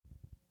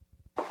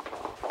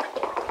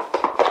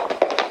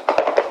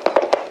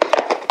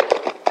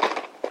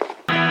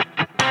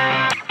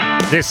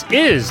This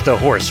is the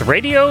Horse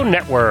Radio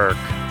Network.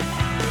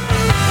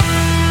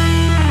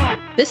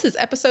 This is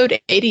episode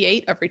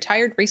 88 of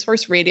Retired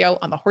Racehorse Radio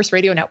on the Horse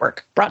Radio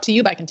Network, brought to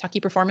you by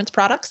Kentucky Performance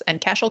Products and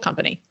Cashel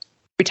Company.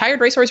 Retired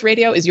Racehorse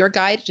Radio is your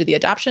guide to the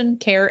adoption,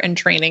 care, and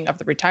training of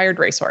the retired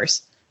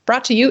racehorse.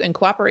 Brought to you in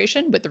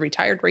cooperation with the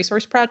Retired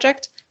Racehorse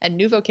Project and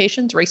New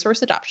Vocations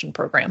Racehorse Adoption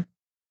Program.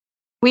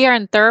 We are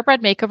in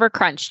Thoroughbred Makeover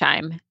Crunch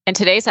Time. In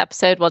today's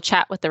episode, we'll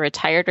chat with the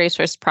Retired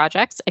Racehorse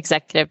Project's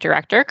Executive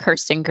Director,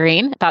 Kirsten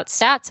Green, about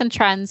stats and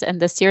trends in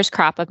this year's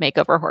crop of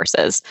makeover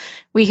horses.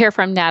 We hear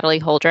from Natalie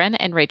Holdren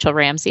and Rachel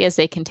Ramsey as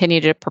they continue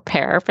to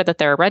prepare for the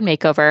Thoroughbred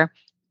Makeover.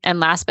 And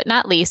last but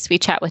not least, we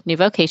chat with New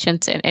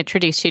Vocations and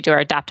introduce you to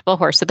our Adoptable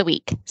Horse of the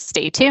Week.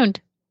 Stay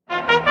tuned.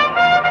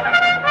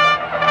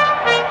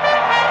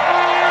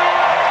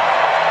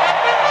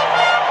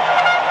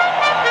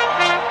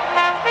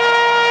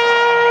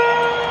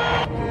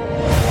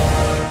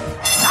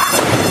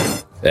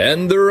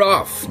 And they're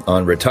off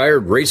on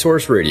Retired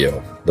Racehorse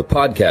Radio, the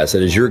podcast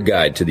that is your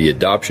guide to the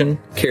adoption,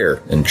 care,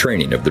 and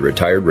training of the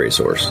retired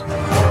racehorse.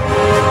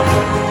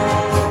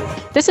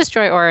 This is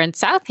Joy Orr in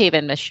South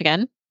Haven,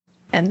 Michigan.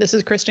 And this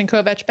is Kristen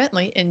Kovach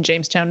Bentley in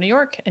Jamestown, New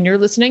York, and you're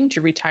listening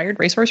to Retired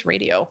Racehorse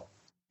Radio.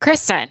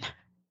 Kristen,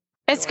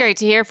 it's great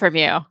to hear from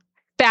you.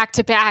 Back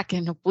to back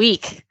in a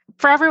week.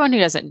 For everyone who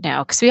doesn't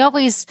know, because we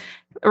always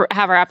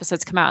have our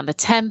episodes come out on the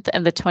 10th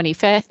and the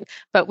 25th,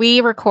 but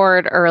we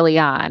record early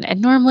on.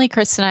 And normally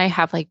Chris and I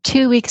have like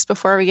 2 weeks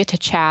before we get to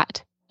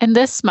chat. And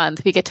this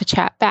month we get to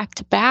chat back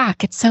to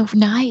back. It's so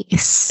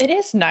nice. It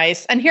is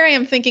nice. And here I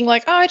am thinking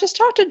like, oh, I just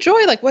talked to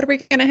Joy. Like, what are we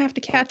going to have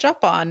to catch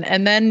up on?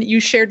 And then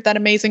you shared that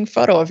amazing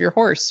photo of your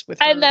horse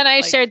with her. And then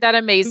I shared that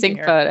amazing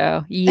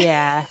photo.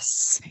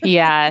 Yes.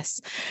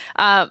 Yes.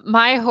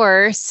 My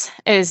horse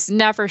is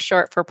never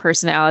short for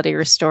personality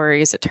or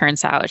stories, it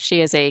turns out.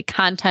 She is a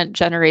content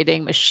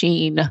generating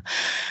machine.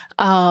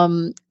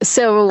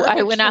 So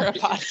I went out. A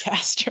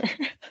podcaster.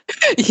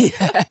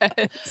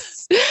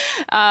 Yes.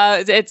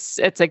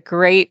 It's a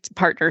great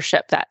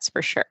partnership, that's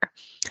for sure.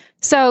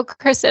 So,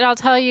 Kristen, I'll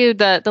tell you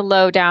the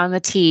low down, the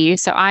tea.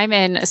 So I'm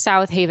in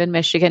South Haven,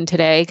 Michigan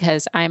today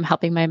because I'm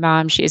helping my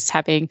mom. She's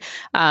having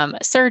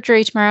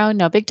surgery tomorrow.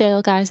 No big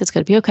deal, guys. It's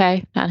going to be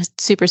okay. Not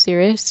super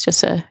serious,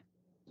 just a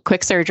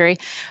quick surgery.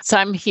 So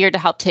I'm here to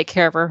help take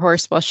care of her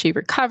horse while she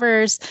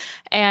recovers.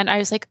 And I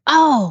was like,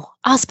 oh,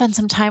 I'll spend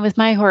some time with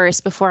my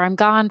horse before I'm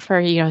gone for,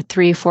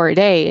 3-4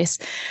 days.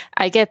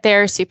 I get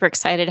there super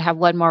excited to have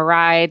one more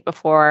ride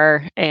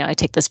before I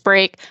take this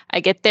break.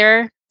 I get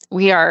there.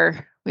 We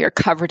are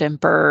covered in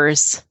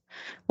burrs,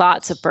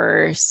 lots of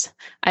burrs.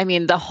 I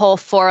mean, the whole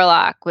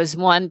forelock was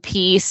one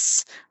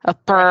piece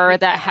of burr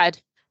that had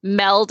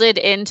melded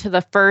into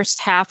the first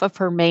half of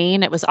her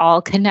mane. It was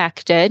all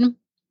connected.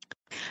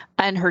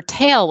 And her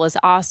tail was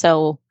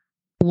also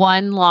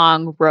one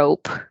long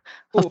rope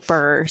of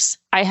burrs.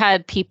 I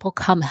had people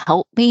come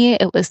help me.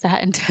 It was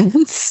that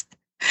intense.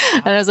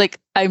 And I was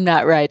like, I'm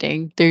not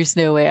riding. There's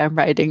no way I'm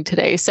riding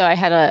today. So I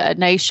had a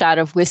nice shot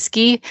of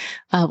whiskey.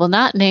 We'll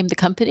not name the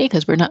company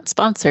because we're not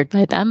sponsored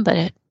by them,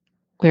 but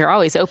we're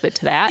always open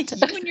to that.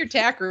 You and your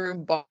tack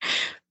room bar.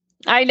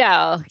 I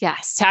know.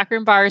 Yes.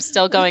 Tackroom bar is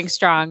still going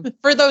strong.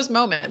 For those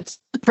moments.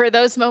 For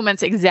those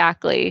moments,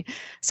 exactly.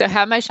 So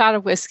had my shot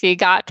of whiskey,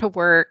 got to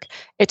work.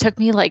 It took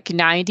me like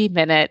 90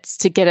 minutes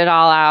to get it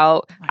all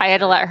out. I had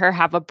to let her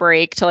have a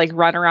break to like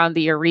run around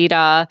the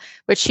arena,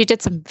 which she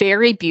did some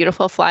very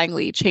beautiful flying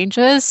lead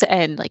changes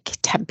and like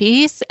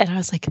tempies. And I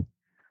was like,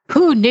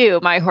 who knew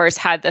my horse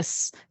had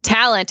this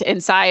talent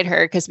inside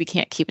her? Because we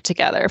can't keep it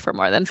together for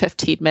more than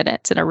 15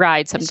 minutes in a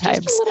ride sometimes.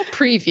 It's just a little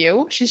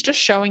preview. She's just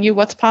showing you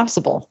what's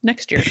possible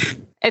next year.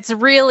 It's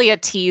really a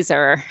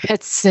teaser.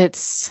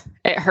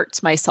 It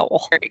hurts my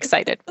soul. Very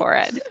excited for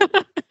it.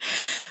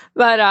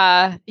 But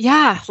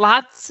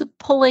lots of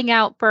pulling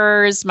out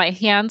burrs. My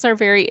hands are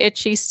very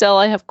itchy still.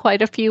 I have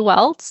quite a few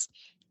welts.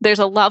 There's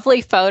a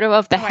lovely photo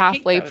of the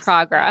halfway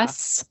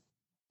progress.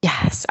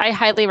 Yes, I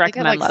highly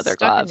recommend leather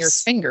gloves. In your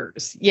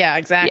fingers. Yeah,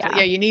 exactly.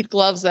 Yeah, you need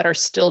gloves that are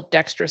still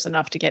dexterous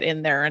enough to get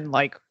in there and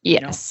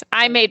Yes,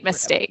 I made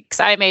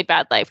mistakes. I made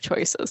bad life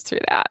choices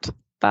through that,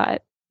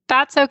 but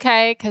that's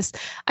okay because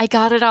I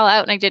got it all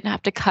out and I didn't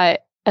have to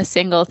cut a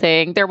single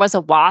thing. There was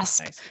a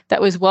wasp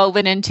that was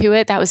woven into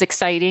it. That was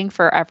exciting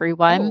for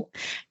everyone.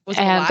 Was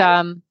it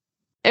alive?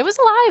 It was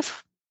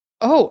alive.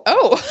 Oh,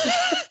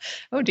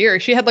 oh dear.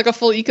 She had like a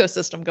full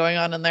ecosystem going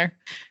on in there.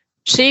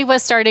 She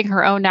was starting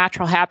her own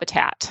natural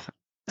habitat.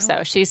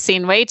 So she's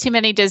seen way too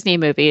many Disney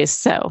movies.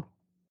 So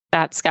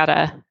that's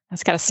gotta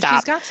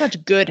stop. She's got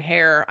such good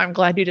hair. I'm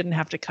glad you didn't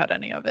have to cut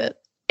any of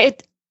it.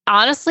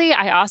 Honestly,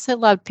 I also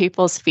loved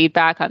people's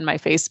feedback on my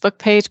Facebook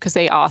page because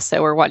they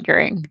also were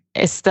wondering,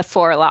 is the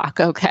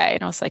forelock okay?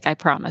 And I was like, I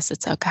promise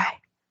it's okay.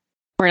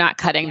 We're not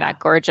cutting that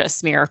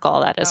gorgeous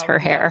miracle that is her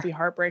hair. That would be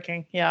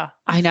heartbreaking. Yeah.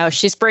 I know.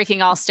 She's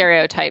breaking all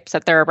stereotypes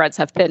that thoroughbreds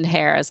have thin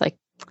hair. It's like,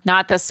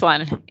 not this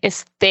one.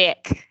 It's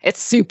thick. It's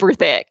super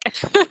thick.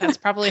 That's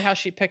probably how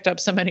she picked up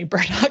so many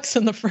burdocks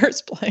in the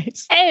first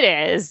place. It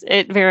is.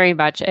 It very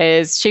much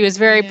is. She was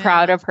very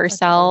proud of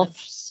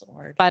herself.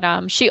 Lord.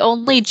 But she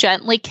only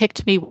gently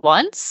kicked me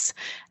once,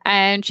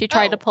 and she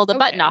tried to pull the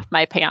button off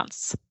my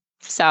pants.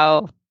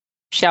 So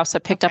she also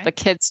picked up a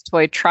kid's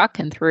toy truck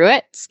and threw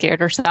it, scared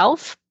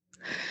herself.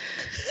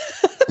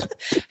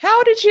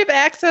 How did she have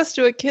access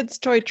to a kid's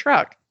toy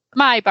truck?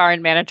 My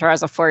barn manager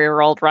has a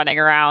 4-year-old running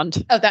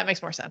around. Oh, that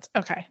makes more sense.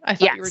 Okay. I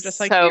thought you were just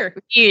like, so here.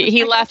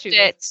 He left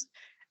it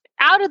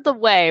out of the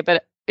way,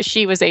 but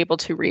she was able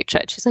to reach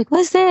it. She's like,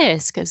 what's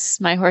this?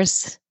 Because my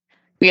horse,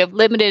 we have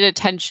limited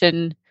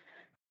attention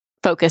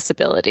focus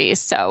abilities.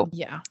 So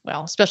yeah,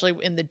 well,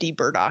 especially in the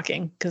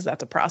deburdocking, because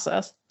that's a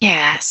process.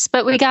 Yes,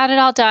 but we got it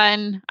all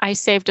done. I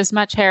saved as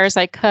much hair as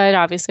I could.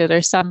 Obviously,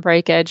 there's some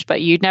breakage,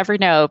 but you'd never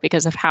know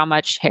because of how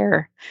much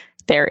hair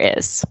there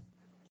is.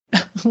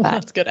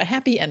 That's good. A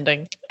happy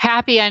ending.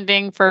 Happy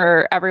ending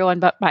for everyone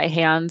but my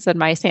hands and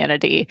my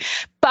sanity.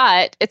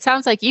 But it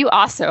sounds like you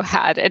also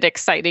had an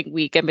exciting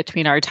week in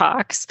between our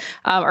talks,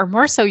 or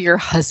more so your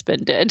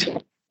husband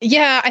did.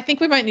 Yeah, I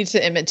think we might need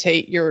to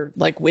imitate your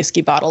like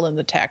whiskey bottle in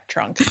the tack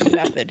trunk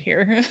method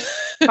here.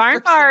 Barn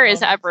bar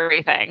is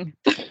everything.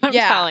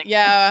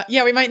 Yeah.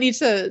 We might need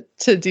to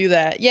do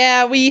that.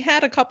 Yeah, we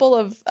had a couple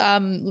of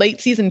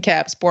late season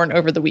calves born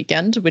over the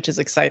weekend, which is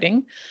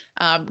exciting.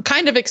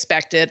 Kind of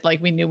expected.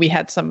 Like we knew we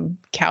had some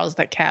cows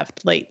that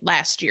calved late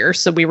last year,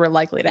 so we were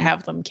likely to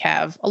have them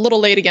calve a little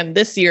late again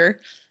this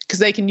year because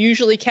they can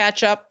usually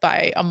catch up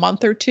by a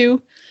month or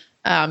two.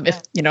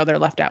 If they're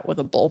left out with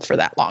a bull for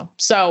that long.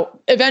 So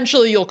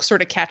eventually you'll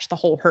sort of catch the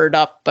whole herd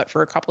up, but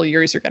for a couple of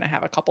years, you're going to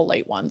have a couple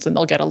late ones and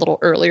they'll get a little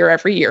earlier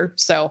every year.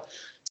 So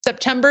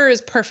September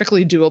is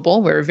perfectly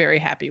doable. We're very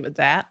happy with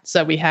that.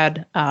 So we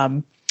had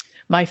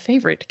my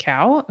favorite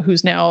cow,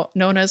 who's now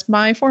known as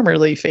my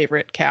formerly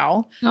favorite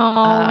cow.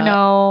 Oh,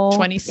 no.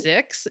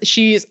 26.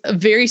 She's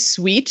very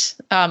sweet.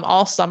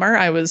 All summer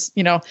I was,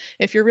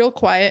 if you're real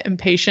quiet and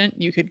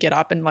patient, you could get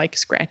up and like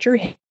scratch your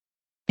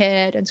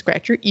head and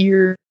scratch your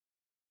ear.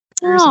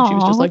 And she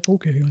was just like,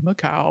 okay, I'm a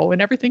cow,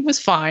 and everything was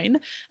fine.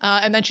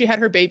 And then she had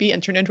her baby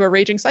and turned into a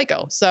raging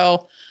psycho.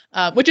 So,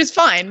 which is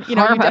fine. You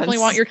definitely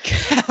want your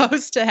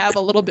cows to have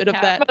a little bit of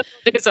that.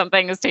 Do some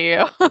things to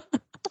you.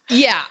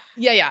 Yeah.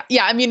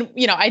 I mean,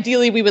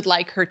 ideally we would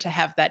like her to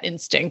have that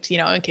instinct,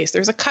 in case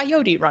there's a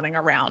coyote running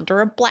around or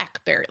a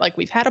black bear. Like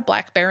we've had a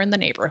black bear in the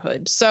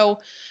neighborhood.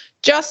 So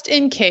just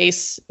in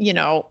case,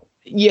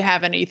 you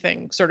have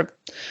anything sort of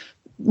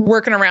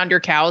working around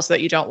your cows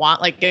that you don't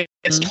want, like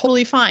it's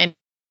totally fine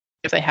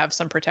if they have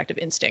some protective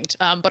instinct.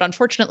 But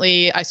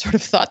unfortunately, I sort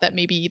of thought that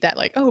maybe that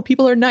like, oh,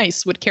 people are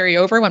nice would carry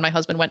over when my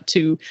husband went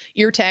to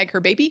ear tag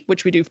her baby,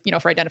 which we do,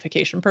 for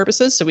identification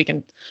purposes. So we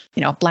can,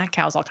 black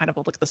cows all kind of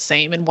look the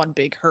same in one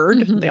big herd.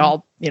 Mm-hmm. They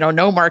all,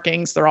 no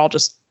markings. They're all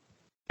just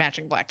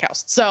matching black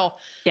cows. So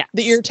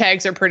the ear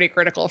tags are pretty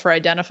critical for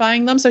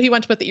identifying them. So he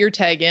went to put the ear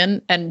tag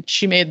in and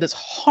she made this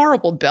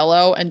horrible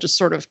bellow and just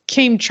sort of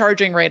came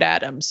charging right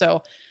at him.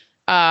 So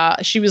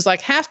she was like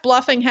half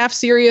bluffing, half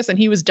serious, and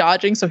he was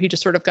dodging. So he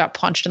just sort of got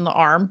punched in the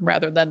arm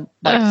rather than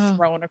like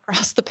thrown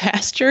across the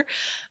pasture.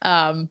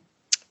 And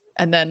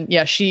then,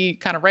 she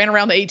kind of ran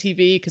around the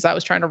ATV because I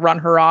was trying to run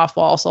her off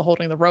while also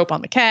holding the rope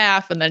on the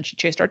calf. And then she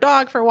chased our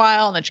dog for a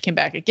while and then she came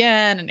back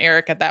again. And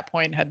Eric at that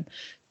point had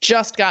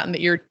just gotten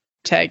the ear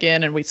tag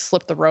in and we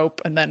slipped the rope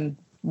and then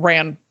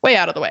ran way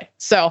out of the way.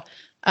 So,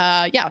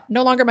 no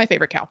longer my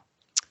favorite cow.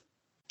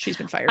 She's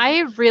been fired.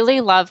 I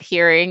really love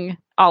hearing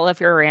all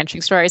of your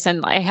ranching stories.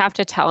 And I have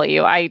to tell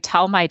you, I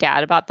tell my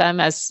dad about them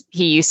as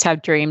he used to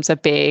have dreams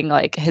of being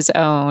like his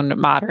own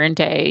modern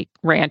day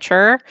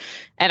rancher.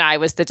 And I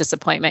was the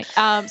disappointment.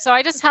 So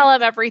I just tell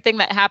him everything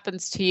that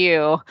happens to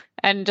you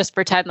and just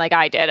pretend like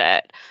I did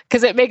it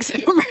because it makes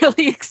him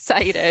really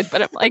excited.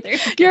 But I'm like,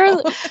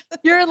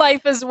 your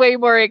life is way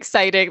more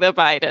exciting than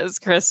mine is,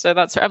 Krista.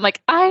 That's right. I'm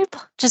like, I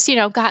just,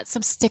 got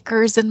some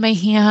stickers in my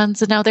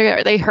hands and now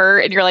they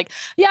hurt. And you're like,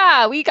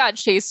 yeah, we got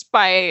chased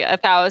by a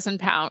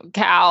 1,000-pound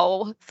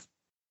cow.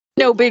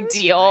 No big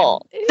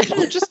deal.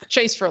 Just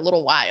chased for a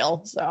little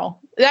while. So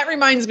that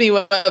reminds me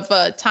of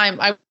a time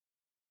I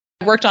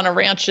worked on a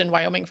ranch in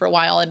Wyoming for a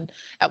while. And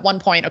at one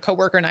point, a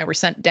coworker and I were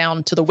sent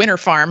down to the winter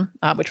farm,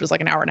 which was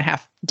like an hour and a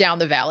half down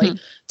the valley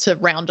to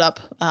round up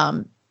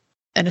an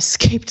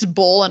escaped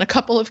bull and a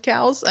couple of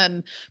cows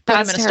and put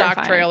them in a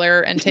stock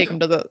trailer and take them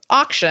to the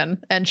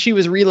auction. And she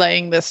was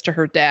relaying this to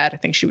her dad. I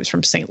think she was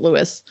from St.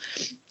 Louis.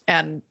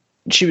 And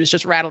she was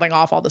just rattling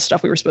off all the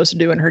stuff we were supposed to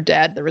do. And her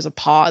dad, there was a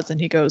pause and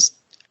he goes,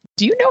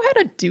 do you know how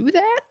to do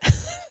that?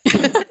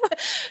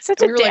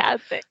 Such a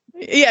dad thing.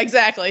 Yeah,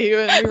 exactly. We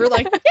were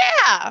like,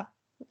 yeah.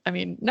 I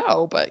mean,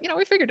 no, but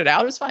we figured it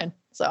out. It was fine.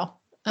 So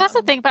that's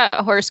the thing about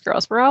horse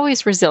girls. We're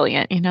always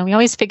resilient. We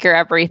always figure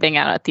everything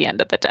out at the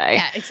end of the day.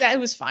 Yeah, exactly. It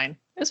was fine.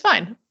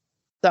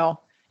 So,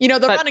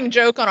 running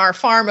joke on our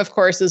farm, of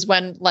course, is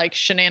when like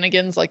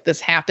shenanigans like this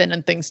happen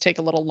and things take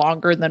a little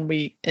longer than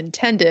we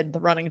intended. The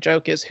running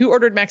joke is who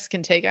ordered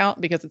Mexican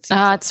takeout because it's.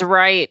 That's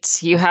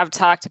right. You have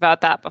talked about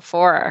that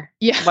before.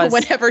 Yeah.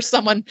 Whenever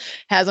someone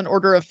has an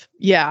order of,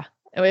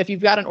 if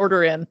you've got an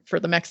order in for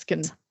the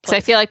Mexican place. So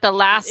I feel like the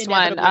last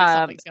one,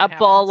 a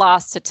bull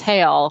lost a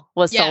tail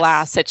was the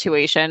last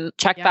situation.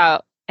 Check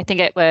out, I think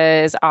it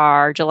was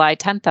our July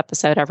 10th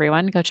episode,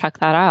 everyone. Go check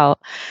that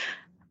out.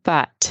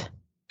 But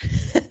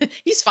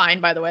he's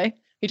fine, by the way.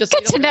 He just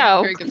doesn't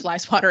have very good fly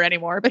swatter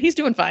anymore, but he's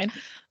doing fine.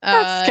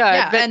 That's good.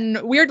 Yeah,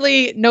 and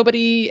weirdly,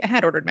 nobody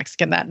had ordered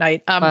Mexican that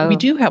night. We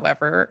do,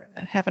 however,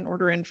 have an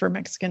order in for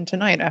Mexican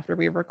tonight after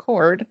we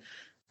record.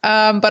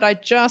 But I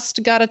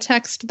just got a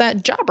text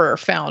that Jobber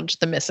found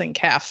the missing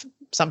calf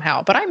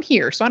somehow. But I'm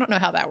here, so I don't know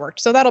how that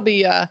worked. So that'll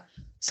be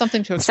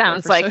something to explore.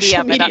 Sounds like the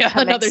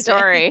upcoming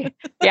story.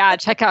 Yeah,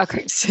 check out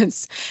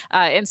Kristen's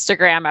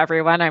Instagram,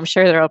 everyone. I'm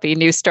sure there will be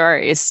new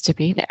stories to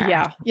be there.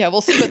 Yeah,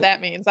 we'll see what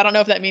that means. I don't know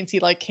if that means he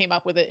came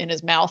up with it in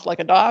his mouth like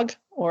a dog,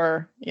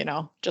 or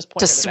just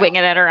pointed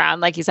swinging it around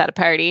like he's at a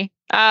party.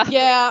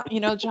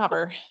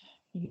 Jobber.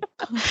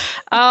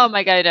 Oh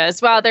my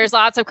goodness. Well, there's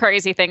lots of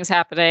crazy things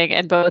happening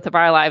in both of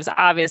our lives.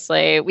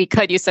 Obviously, we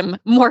could use some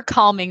more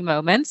calming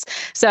moments.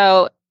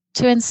 So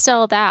to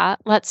instill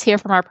that, let's hear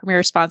from our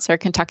premier sponsor,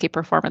 Kentucky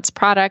Performance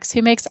Products,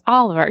 who makes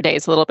all of our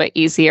days a little bit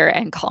easier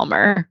and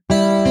calmer.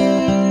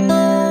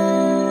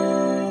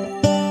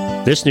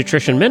 This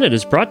Nutrition Minute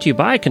is brought to you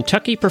by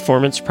Kentucky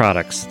Performance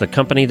Products, the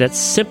company that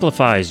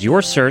simplifies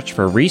your search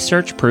for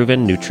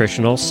research-proven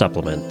nutritional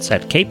supplements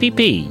at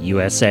kppusa.com.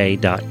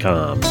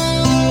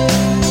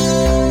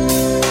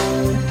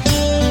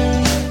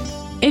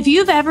 If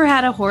you've ever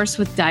had a horse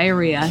with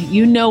diarrhea,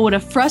 you know what a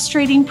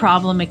frustrating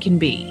problem it can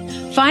be.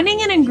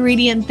 Finding an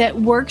ingredient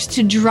that works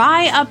to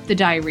dry up the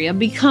diarrhea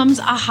becomes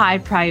a high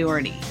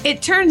priority.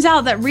 It turns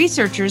out that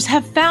researchers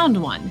have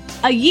found one,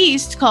 a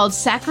yeast called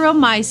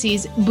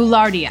Saccharomyces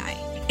boulardii.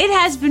 It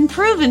has been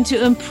proven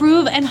to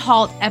improve and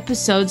halt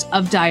episodes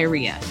of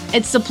diarrhea.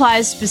 It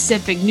supplies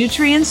specific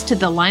nutrients to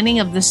the lining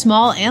of the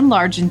small and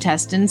large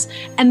intestines,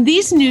 and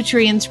these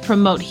nutrients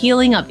promote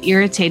healing of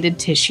irritated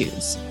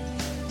tissues.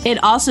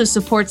 It also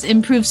supports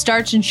improved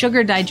starch and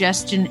sugar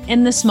digestion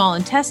in the small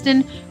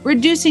intestine,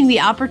 reducing the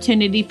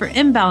opportunity for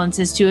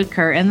imbalances to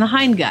occur in the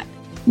hindgut.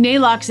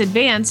 Nalox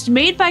Advanced,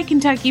 made by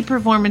Kentucky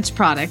Performance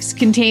Products,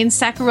 contains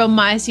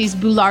Saccharomyces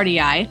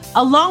boulardii,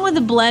 along with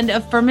a blend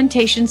of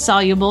fermentation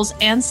solubles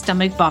and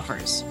stomach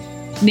buffers.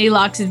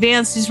 Nalox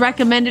Advanced is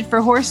recommended for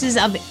horses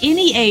of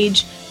any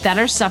age that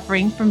are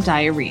suffering from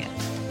diarrhea.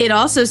 It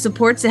also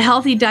supports a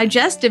healthy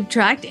digestive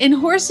tract in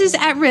horses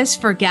at risk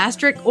for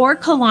gastric or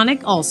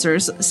colonic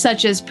ulcers,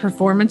 such as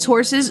performance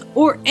horses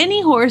or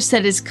any horse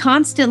that is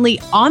constantly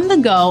on the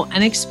go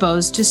and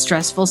exposed to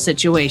stressful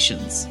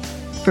situations.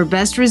 For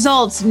best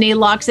results,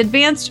 Nalox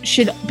Advanced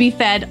should be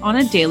fed on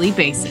a daily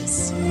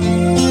basis.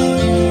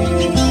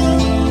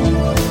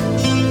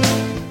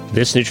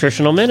 This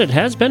Nutritional Minute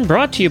has been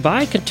brought to you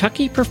by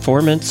Kentucky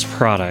Performance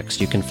Products.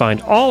 You can find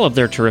all of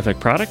their terrific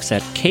products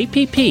at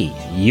kppusa.com.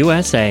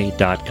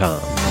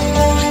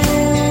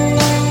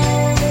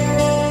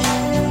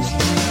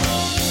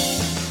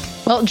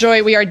 Well,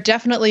 Joy, we are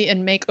definitely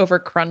in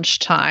makeover crunch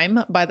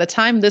time. By the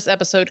time this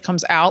episode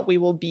comes out, we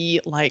will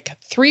be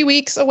 3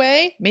 weeks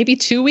away, maybe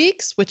 2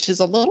 weeks, which is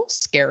a little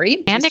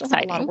scary and exciting. We still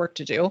have a lot of work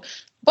to do,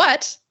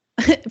 but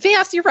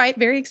yes, you're right.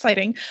 Very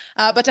exciting.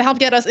 But to help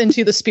get us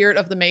into the spirit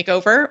of the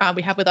makeover,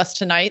 we have with us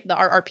tonight the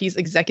RRP's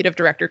Executive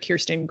Director,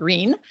 Kirsten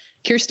Green.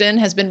 Kirsten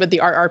has been with the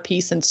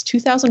RRP since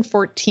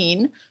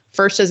 2014,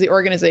 first as the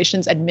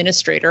organization's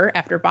administrator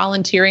after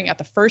volunteering at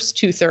the first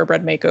 2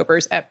 thoroughbred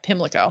makeovers at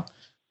Pimlico.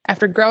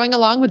 After growing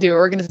along with the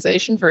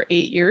organization for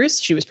 8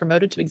 years, she was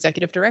promoted to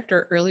Executive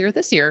Director earlier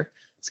this year.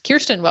 So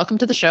Kirsten, welcome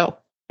to the show.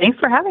 Thanks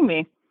for having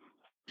me.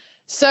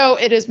 So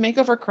it is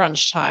makeover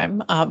crunch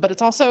time, but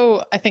it's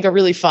also, I think, a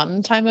really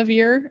fun time of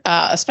year,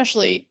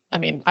 especially,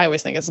 I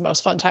always think it's the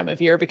most fun time of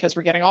year because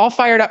we're getting all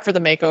fired up for the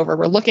makeover.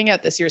 We're looking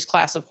at this year's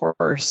class of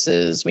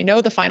horses. We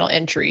know the final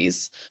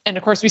entries. And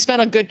of course, we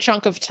spent a good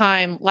chunk of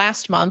time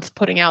last month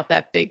putting out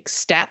that big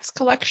stats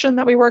collection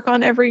that we work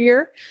on every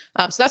year.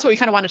 So that's what we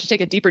kind of wanted to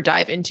take a deeper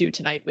dive into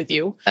tonight with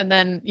you. And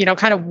then,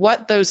 kind of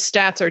what those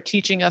stats are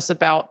teaching us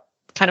about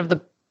kind of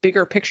the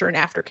bigger picture and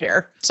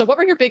aftercare. So what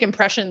were your big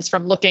impressions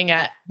from looking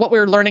at what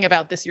we're learning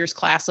about this year's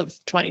class of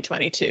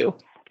 2022?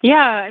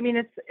 Yeah,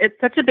 it's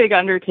such a big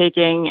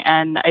undertaking,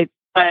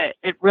 but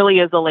it really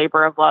is a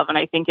labor of love. And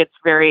I think it's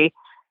very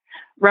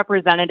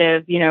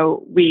representative.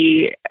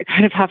 We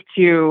kind of have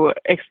to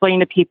explain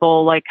to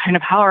people kind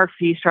of how our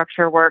fee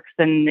structure works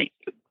and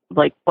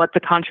what the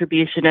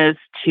contribution is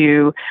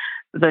to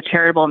the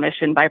charitable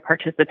mission by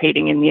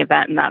participating in the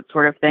event and that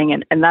sort of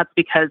thing. And that's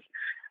because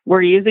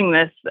we're using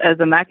this as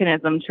a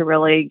mechanism to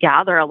really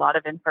gather a lot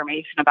of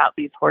information about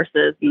these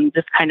horses and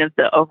just kind of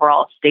the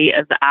overall state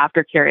of the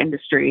aftercare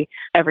industry.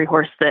 Every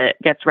horse that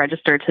gets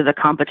registered to the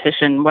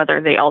competition,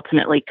 whether they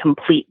ultimately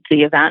complete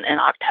the event in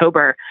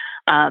October,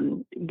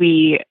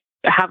 we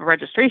have a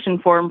registration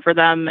form for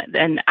them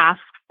and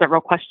ask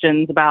several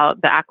questions about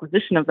the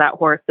acquisition of that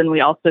horse. And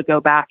we also go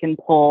back and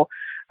pull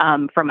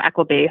from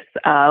Equibase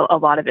a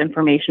lot of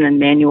information and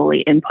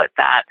manually input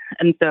that.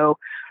 And so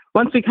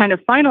once we kind of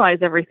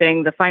finalize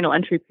everything, the final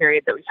entry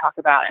period that we talk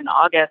about in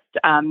August,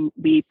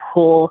 we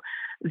pull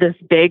this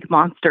big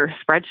monster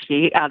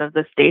spreadsheet out of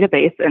this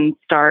database and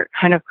start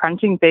kind of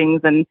crunching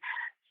things and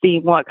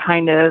seeing what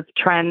kind of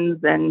trends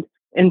and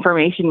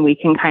information we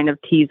can kind of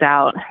tease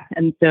out.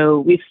 And so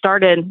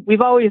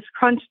we've always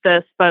crunched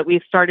this, but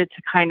we've started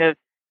to kind of,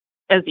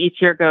 as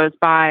each year goes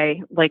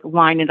by, like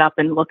line it up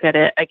and look at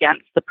it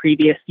against the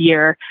previous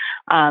year.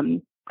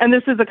 And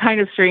this is a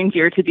kind of strange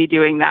year to be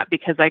doing that,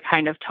 because I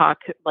kind of talk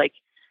like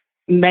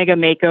mega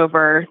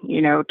makeover,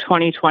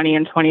 2020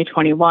 and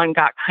 2021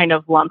 got kind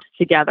of lumped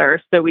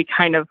together. So we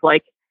kind of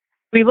like,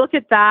 we look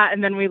at that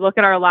and then we look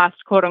at our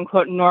last quote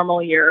unquote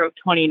normal year of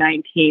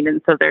 2019.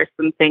 And so there's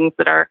some things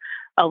that are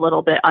a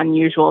little bit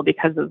unusual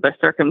because of the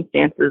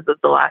circumstances of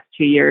the last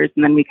 2 years.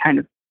 And then we kind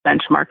of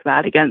benchmark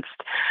that against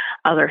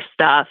other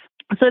stuff.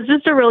 So it's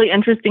just a really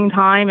interesting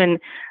time. And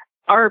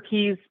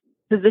RRP's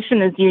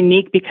position is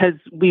unique because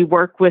we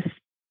work with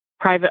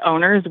private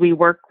owners, we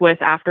work with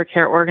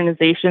aftercare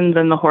organizations,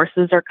 and the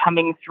horses are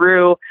coming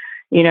through,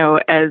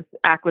 as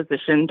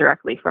acquisition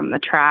directly from the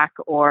track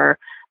or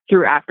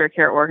through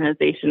aftercare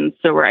organizations.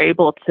 So we're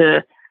able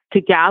to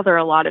gather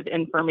a lot of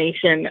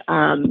information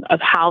of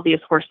how these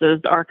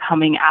horses are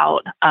coming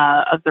out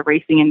of the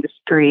racing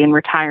industry and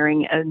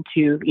retiring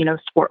into,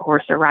 sport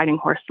horse or riding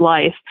horse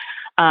life.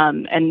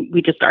 And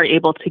we just are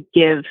able to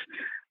give,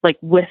 like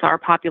with our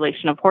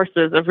population of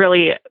horses, a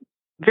really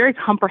very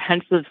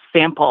comprehensive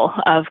sample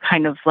of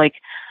kind of like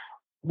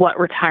what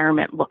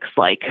retirement looks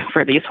like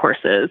for these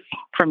horses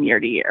from year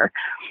to year.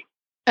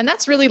 And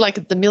that's really like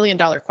the $1 million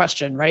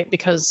question, right?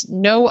 Because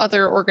no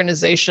other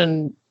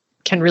organization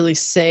can really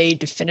say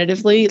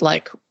definitively,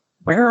 like,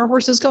 where are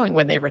horses going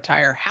when they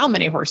retire? How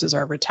many horses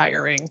are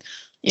retiring?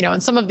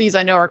 And some of these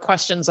I know are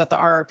questions that the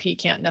RRP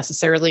can't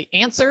necessarily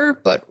answer,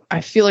 but I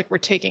feel like we're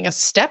taking a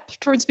step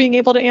towards being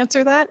able to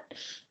answer that,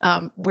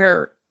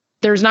 where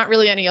there's not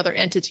really any other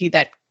entity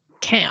that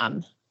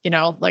can,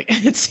 like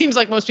it seems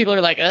like most people are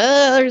like,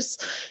 there's,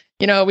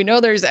 we know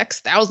there's X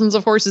thousands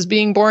of horses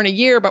being born a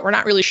year, but we're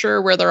not really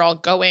sure where they're all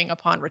going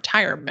upon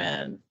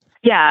retirement.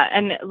 Yeah.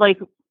 And like,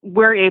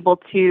 we're able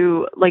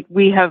to, like,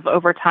 we have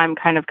over time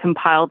kind of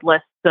compiled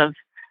lists of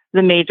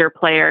the major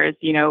players.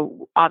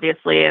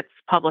 Obviously it's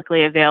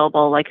publicly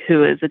available, like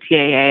who is a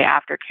TAA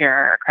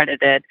aftercare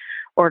accredited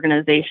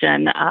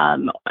organization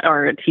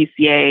or a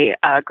TCA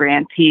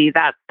grantee.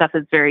 That stuff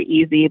is very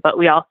easy, but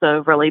we also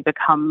have really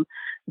become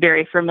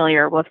very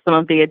familiar with some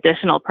of the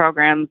additional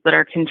programs that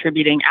are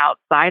contributing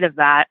outside of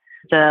that.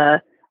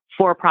 The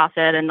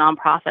for-profit and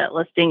nonprofit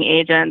listing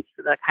agents,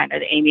 the kind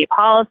of Amy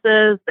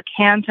Paulus's, the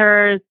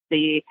Cantors,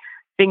 the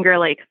Finger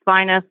Lakes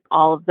Finest,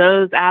 all of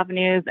those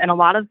avenues, and a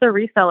lot of the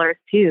resellers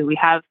too. We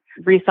have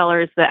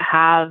resellers that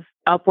have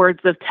upwards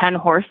of 10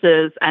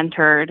 horses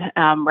entered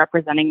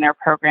representing their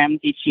programs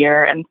each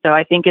year. And so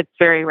I think it's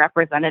very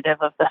representative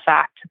of the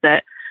fact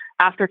that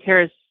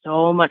aftercare is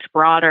so much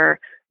broader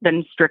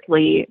than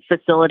strictly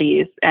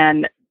facilities.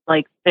 And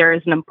like, there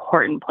is an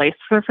important place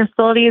for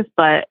facilities,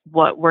 but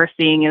what we're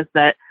seeing is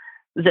that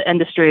the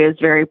industry is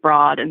very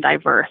broad and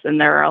diverse,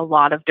 and there are a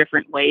lot of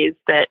different ways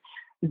that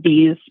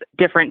these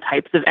different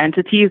types of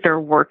entities are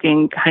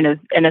working kind of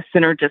in a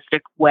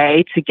synergistic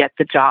way to get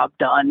the job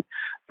done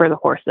for the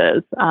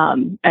horses.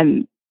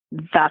 And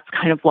that's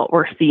kind of what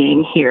we're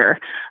seeing here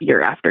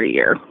year after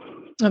year.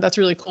 Oh, that's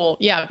really cool.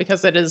 Yeah,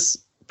 because it is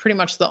pretty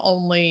much the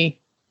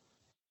only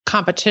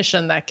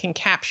competition that can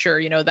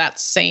capture, that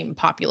same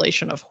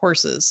population of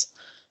horses,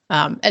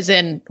 as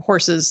in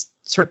horses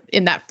sort of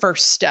in that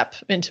first step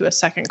into a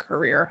second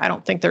career. I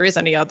don't think there is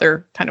any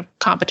other kind of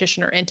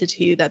competition or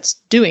entity that's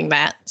doing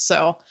that.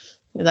 So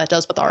that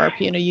does put the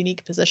RRP in a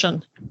unique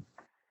position.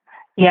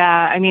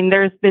 Yeah, I mean,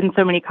 there's been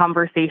so many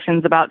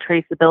conversations about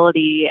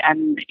traceability,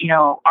 and,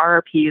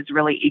 RRP is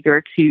really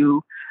eager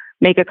to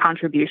make a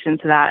contribution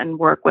to that and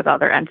work with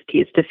other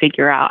entities to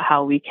figure out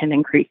how we can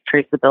increase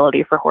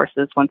traceability for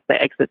horses once they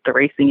exit the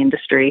racing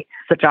industry.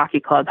 The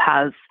Jockey Club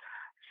has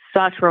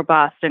such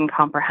robust and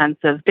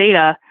comprehensive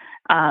data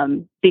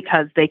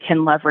because they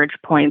can leverage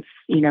points,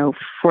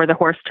 for the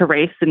horse to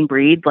race and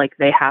breed. Like,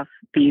 they have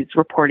these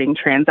reporting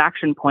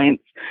transaction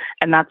points,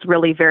 and that's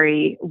really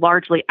very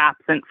largely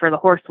absent for the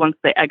horse once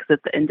they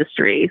exit the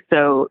industry.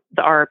 So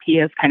the RRP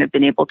has kind of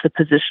been able to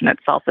position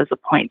itself as a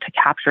point to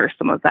capture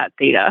some of that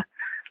data.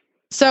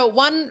 So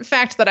one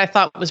fact that I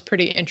thought was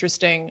pretty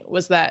interesting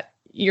was that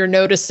you're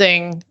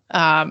noticing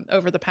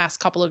over the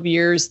past couple of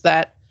years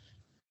that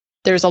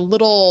there's a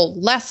little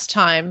less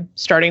time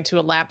starting to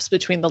elapse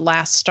between the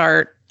last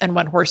start and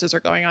when horses are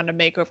going on to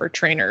makeover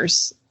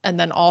trainers. And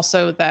then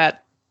also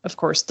that, of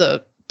course,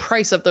 the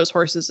price of those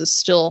horses is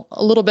still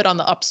a little bit on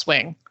the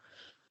upswing.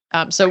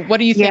 So what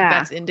do you think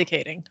that's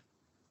indicating?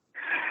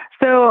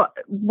 So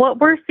what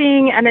we're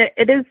seeing, and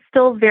it is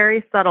still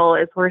very subtle,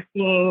 is we're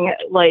seeing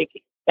like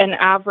an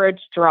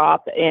average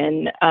drop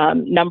in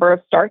number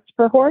of starts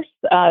per horse.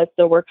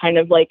 So we're kind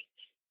of like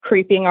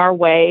creeping our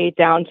way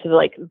down to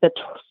like the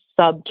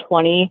sub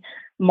 20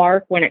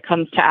 mark when it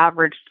comes to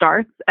average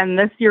starts. And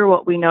this year,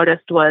 what we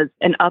noticed was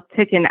an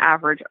uptick in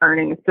average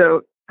earnings.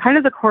 So kind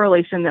of the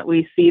correlation that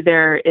we see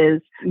there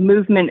is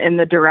movement in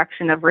the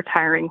direction of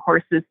retiring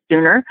horses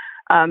sooner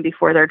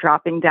before they're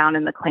dropping down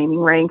in the claiming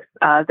ranks.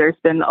 There's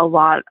been a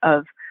lot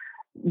of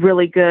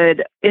really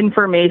good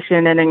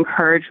information and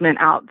encouragement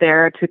out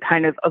there to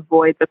kind of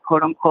avoid the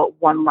quote unquote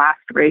one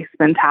last race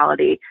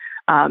mentality.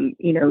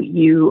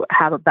 You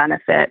have a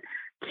benefit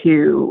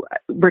to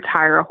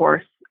retire a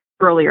horse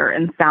earlier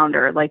and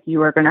sounder, like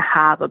you are going to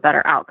have a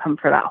better outcome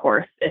for that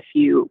horse if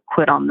you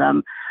quit on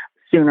them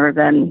sooner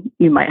than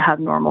you might have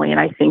normally.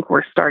 And I think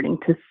we're starting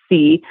to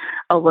see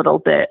a little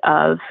bit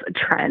of a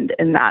trend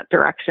in that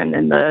direction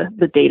in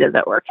the data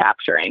that we're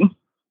capturing.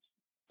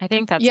 I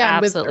think that's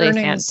absolutely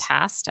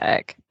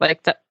fantastic.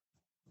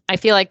 I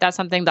feel like that's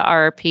something the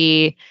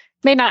RRP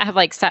may not have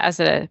set as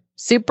a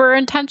super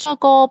intentional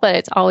goal, but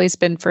it's always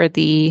been for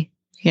the,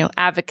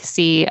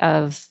 advocacy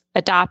of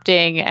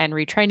adopting and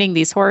retraining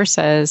these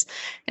horses.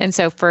 And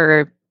so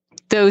for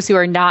those who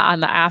are not on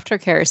the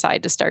aftercare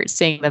side to start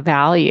seeing the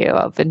value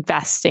of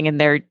investing in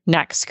their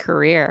next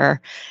career,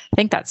 I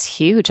think that's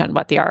huge on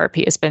what the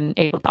RRP has been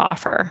able to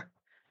offer.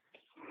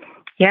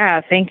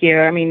 Yeah, thank you.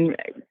 I mean,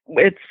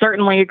 it's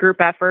certainly a group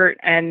effort,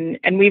 and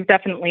we've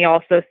definitely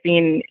also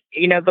seen,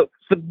 the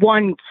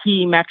one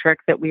key metric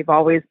that we've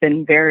always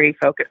been very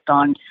focused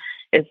on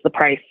is the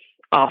price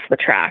off the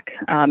track.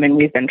 And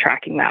we've been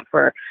tracking that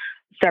for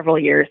several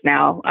years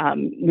now.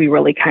 We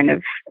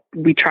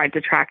tried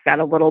to track that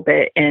a little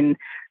bit in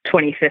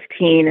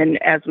 2015.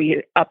 And as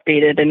we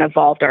updated and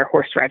evolved our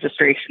horse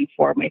registration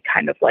form, we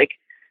kind of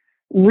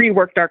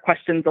reworked our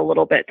questions a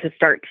little bit to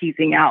start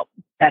teasing out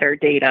better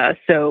data.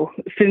 So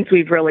since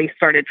we've really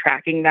started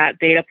tracking that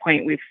data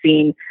point, we've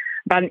seen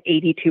about an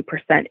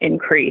 82%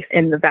 increase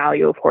in the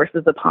value of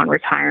horses upon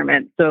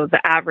retirement. So the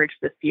average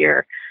this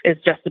year is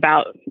just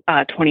about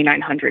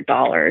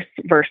 $2,900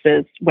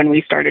 versus when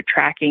we started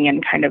tracking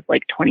in kind of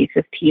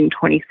 2015,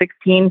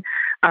 2016, it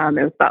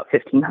was about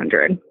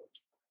 $1,500.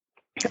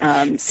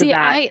 So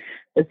that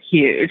is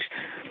huge.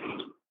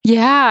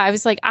 Yeah, I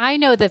was I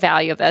know the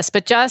value of this,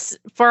 but just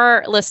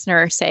for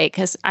listeners' sake,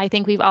 because I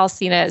think we've all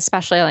seen it,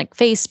 especially on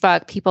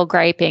Facebook, people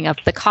griping of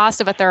the cost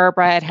of a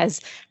thoroughbred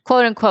has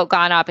quote unquote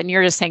gone up, and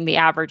you're just saying the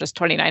average is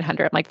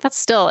 $2,900. I'm that's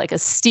still a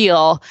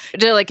steal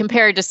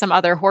compared to some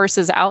other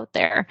horses out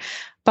there.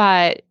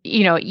 But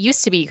it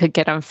used to be you could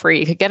get them free,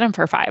 you could get them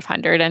for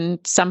 $500, and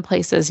some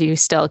places you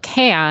still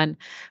can.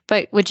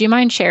 But would you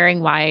mind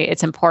sharing why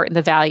it's important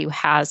the value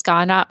has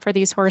gone up for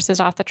these horses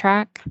off the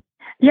track?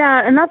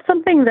 Yeah, and that's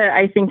something that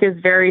I think is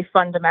very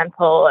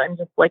fundamental and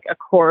just a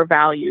core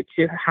value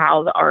to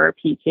how the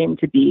RRP came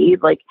to be.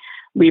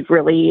 We've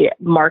really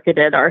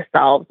marketed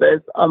ourselves as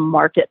a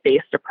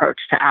market-based approach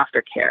to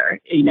aftercare.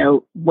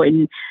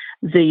 When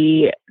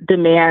the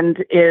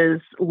demand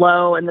is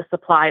low and the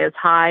supply is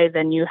high,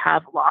 then you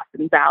have loss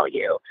in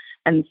value.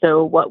 And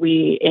so what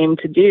we aim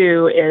to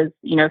do is,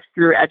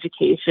 through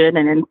education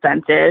and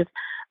incentive,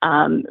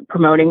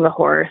 promoting the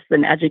horse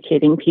and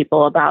educating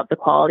people about the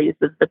qualities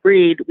of the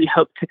breed, we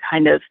hope to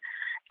kind of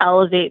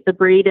elevate the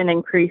breed and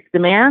increase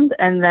demand,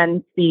 and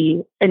then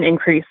see an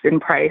increase in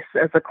price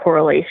as a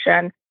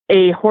correlation.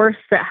 A horse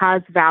that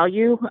has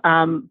value,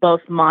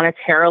 both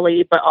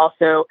monetarily, but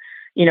also,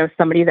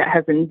 somebody that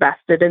has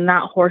invested in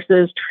that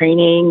horse's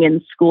training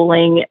and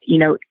schooling,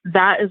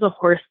 that is a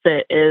horse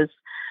that is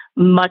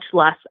much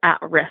less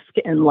at risk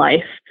in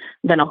life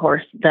than a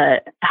horse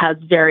that has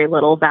very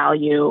little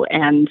value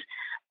and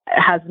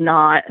has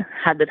not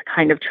had this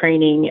kind of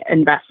training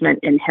investment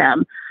in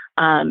him.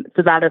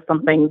 So that is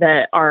something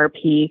that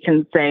RRP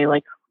can say,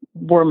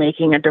 we're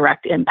making a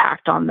direct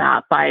impact on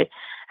that by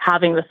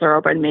having the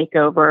thoroughbred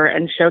makeover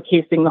and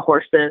showcasing the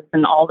horses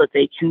and all that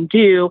they can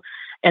do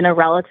in a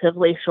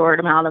relatively short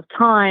amount of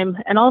time.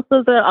 And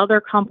also the other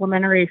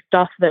complementary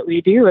stuff that we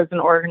do as an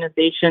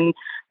organization,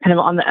 kind of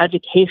on the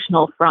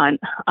educational front,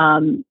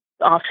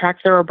 Off Track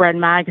Thoroughbred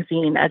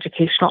magazine,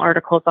 educational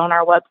articles on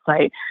our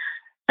website,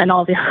 and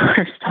all the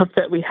other stuff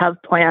that we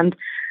have planned,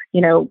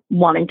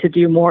 wanting to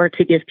do more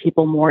to give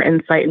people more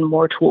insight and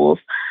more tools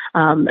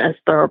as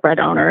thoroughbred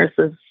owners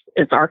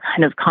is our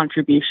kind of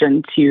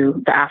contribution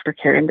to the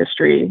aftercare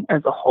industry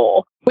as a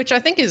whole. Which I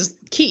think is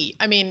key.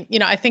 I mean,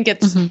 I think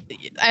it's,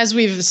 as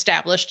we've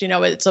established,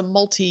 it's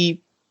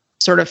a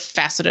sort of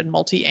faceted,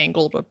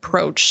 multi-angled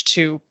approach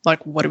to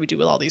what do we do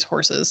with all these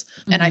horses?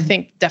 And I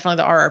think definitely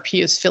the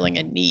RRP is filling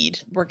a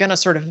need. We're going to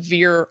sort of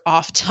veer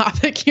off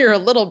topic here a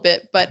little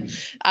bit, but,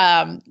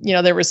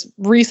 there was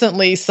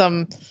recently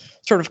some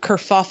sort of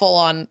kerfuffle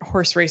on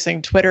horse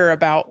racing Twitter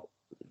about,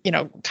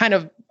 kind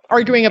of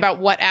arguing about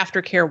what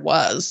aftercare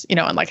was,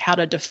 and how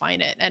to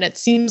define it. And it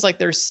seems like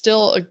there's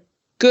still a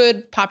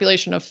good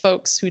population of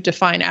folks who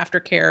define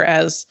aftercare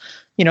as,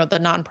 the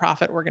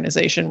nonprofit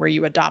organization where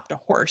you adopt a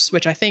horse,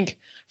 which I think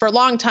for a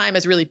long time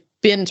has really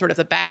been sort of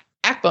the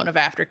backbone of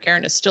aftercare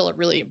and is still a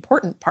really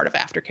important part of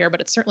aftercare,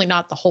 but it's certainly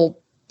not the whole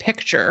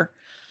picture.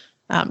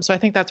 So I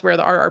think that's where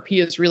the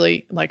RRP is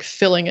really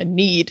filling a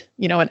need,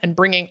 and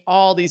bringing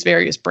all these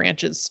various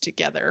branches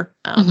together.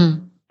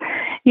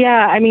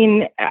 Yeah, I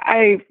mean,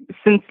 I,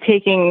 since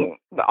taking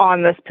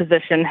on this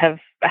position, have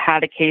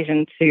had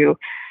occasion to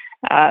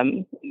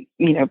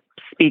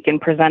speak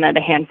and present at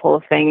a handful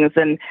of things.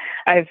 And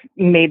I've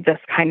made this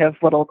kind of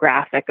little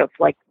graphic of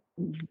like,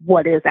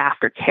 what is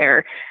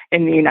aftercare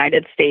in the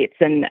United States.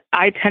 And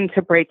I tend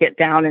to break it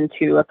down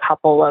into a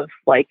couple of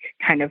like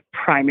kind of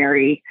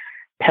primary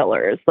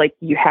pillars. Like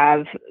you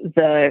have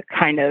the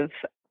kind of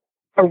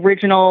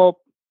original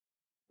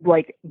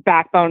like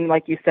backbone,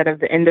 like you said,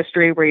 of the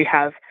industry, where you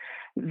have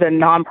the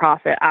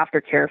nonprofit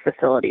aftercare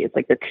facilities,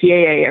 like the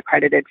TAA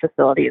accredited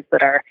facilities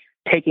that are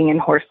taking in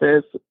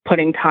horses,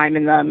 putting time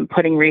in them,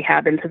 putting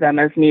rehab into them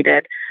as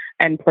needed,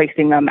 and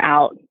placing them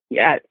out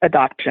at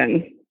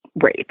adoption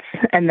rates.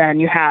 And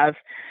then you have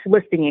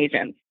listing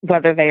agents,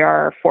 whether they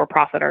are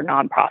for-profit or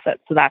nonprofit.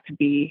 So that could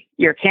be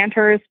your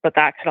Cantors, but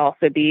that could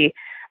also be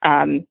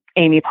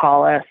Amy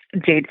Paulus,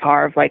 Jade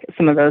Favre, like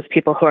some of those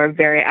people who are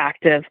very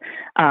active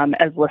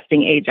as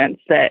listing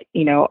agents that,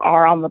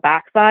 are on the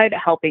backside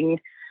helping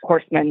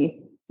horsemen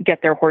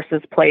get their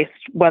horses placed,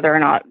 whether or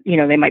not,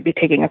 they might be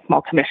taking a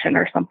small commission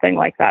or something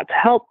like that to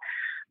help.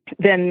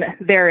 Then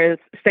there is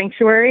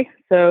Sanctuary.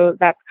 So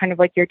that's kind of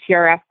like your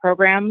TRF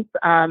programs.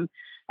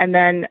 And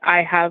then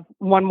I have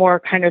one more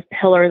kind of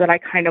pillar that I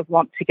kind of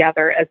lump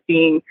together as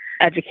being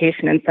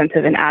education,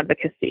 incentive, and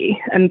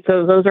advocacy. And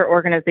so those are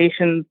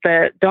organizations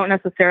that don't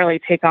necessarily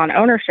take on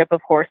ownership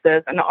of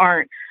horses and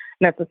aren't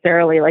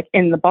necessarily like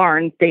in the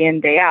barns day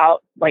in, day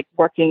out, like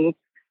working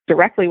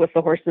directly with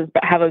the horses,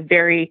 but have a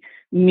very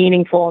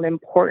meaningful and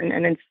important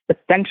and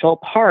essential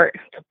part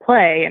to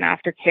play in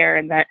aftercare,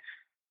 and that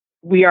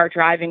we are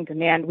driving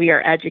demand, we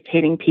are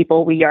educating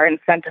people, we are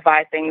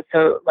incentivizing.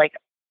 So like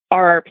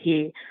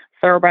RRP,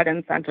 Thoroughbred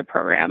Incentive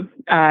Program,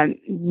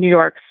 New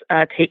York's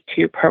Take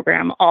Two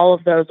program, all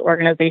of those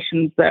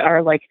organizations that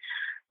are like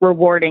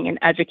rewarding and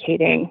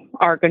educating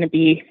are going to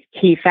be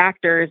key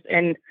factors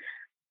in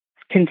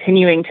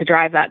continuing to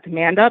drive that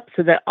demand up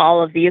so that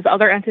all of these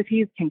other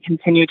entities can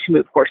continue to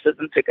move horses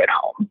into good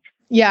homes.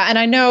 Yeah. And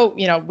I know,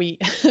 we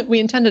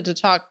intended to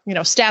talk,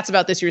 stats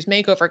about this year's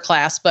makeover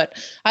class,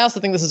 but I also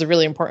think this is a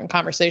really important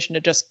conversation to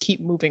just keep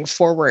moving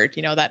forward.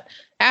 That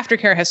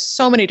aftercare has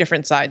so many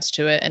different sides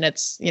to it. And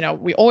it's,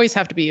 we always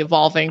have to be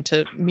evolving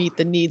to meet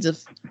the needs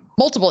of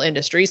multiple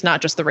industries,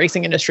 not just the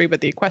racing industry, but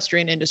the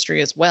equestrian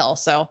industry as well.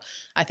 So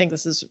I think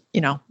this is,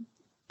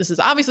 this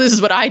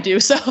is what I do.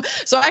 So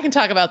I can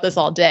talk about this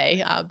all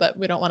day, but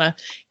we don't want to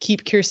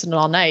keep Kirsten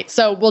all night.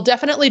 So we'll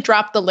definitely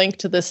drop the link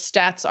to this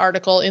stats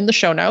article in the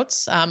show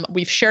notes.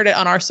 We've shared it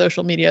on our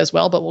social media as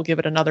well, but we'll give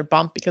it another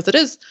bump because it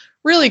is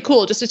really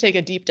cool just to take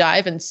a deep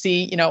dive and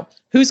see,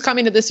 who's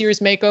coming to this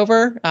year's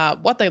makeover,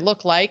 what they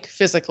look like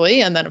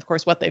physically, and then of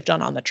course what they've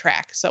done on the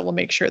track. So we'll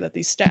make sure that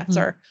these stats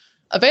are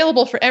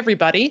available for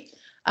everybody.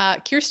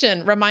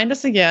 Kirsten, remind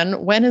us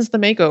again, when is the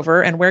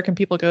makeover and where can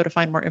people go to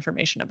find more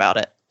information about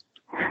it?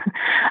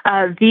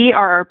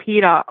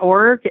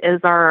 TheRRP.org is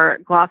our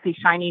glossy,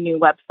 shiny new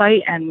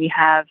website, and we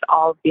have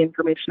all of the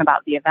information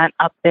about the event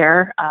up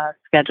there,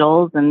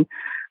 schedules and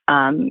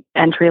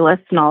entry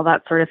lists and all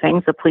that sort of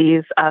thing. So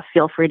please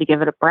feel free to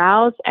give it a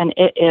browse. And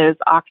it is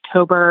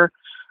October,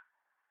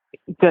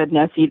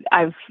 goodness,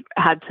 I've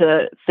had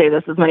to say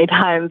this as many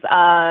times,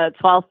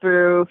 12th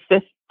through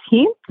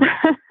 15th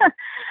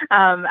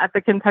at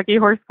the Kentucky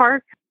Horse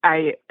Park.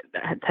 I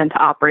tend to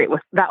operate with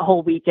that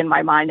whole week in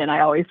my mind, and I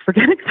always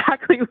forget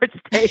exactly which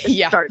day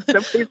it starts.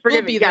 So please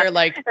forgive me. We'll be there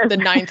like the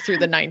 9th through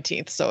the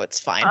 19th, so it's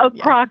fine.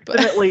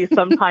 Approximately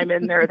sometime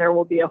in there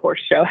will be a horse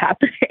show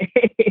happening.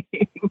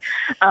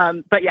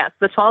 But yes,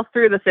 the 12th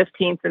through the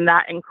 15th, and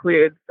that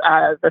includes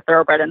the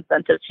Thoroughbred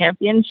Incentive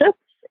Championships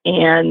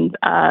and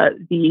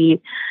the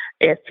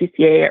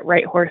ASPCA at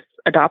Right Horse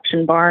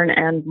Adoption Barn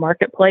and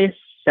Marketplace.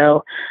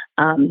 So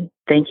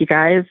thank you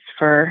guys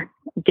for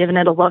giving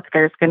it a look.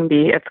 It's going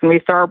to be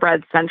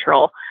Thoroughbred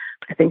Central.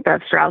 I think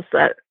that Strauss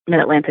at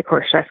Mid-Atlantic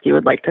Horse Rescue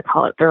would like to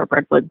call it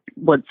Thoroughbred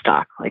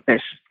Woodstock. Like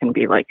there's just going to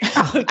be like,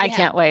 I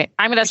can't wait.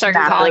 I'm going to start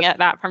calling it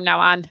that from now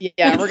on.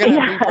 Yeah, we're going to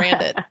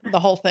rebrand it, the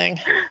whole thing.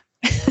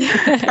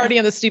 Party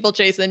in the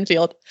steeplechase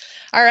infield.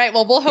 All right.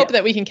 Well, we'll hope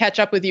that we can catch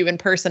up with you in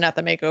person at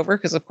the makeover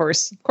because, of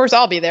course,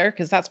 I'll be there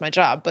because that's my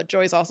job. But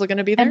Joy's also going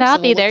to be there, and I'll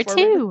be there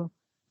too.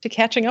 To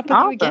catching up with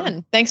you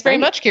again. Thanks very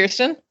much,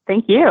 Kirsten.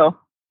 Thank you.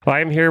 Well,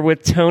 I'm here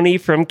with Tony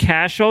from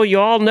Cashel. You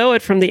all know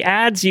it from the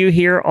ads you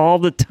hear all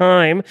the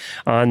time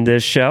on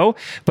this show.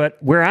 But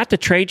we're at the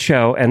trade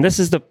show, and this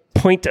is the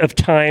point of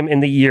time in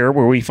the year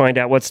where we find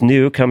out what's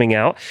new coming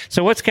out.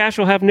 So what's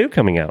Cashel have new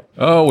coming out?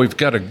 Oh, we've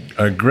got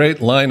a great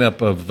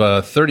lineup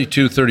of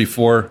 32,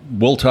 34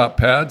 wool top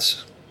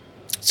pads.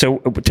 So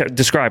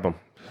describe them.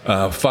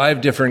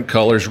 5 different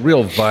colors,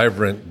 real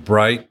vibrant,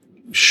 bright,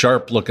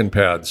 sharp-looking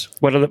pads.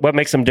 What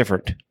makes them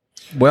different?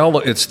 Well,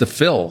 it's the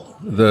fill.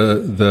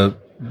 The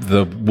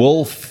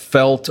wool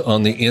felt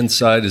on the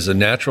inside is a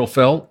natural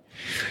felt,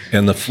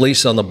 and the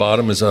fleece on the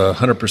bottom is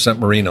 100%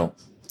 merino.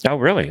 Oh,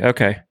 really?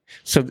 Okay.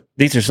 So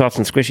these are soft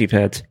and squishy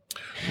pads.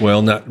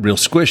 Well, not real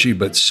squishy,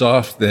 but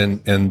soft,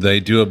 and they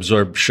do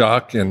absorb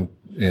shock and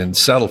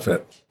saddle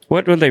fit.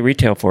 What would they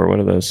retail for? What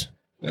are those?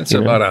 That's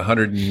about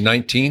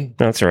 119.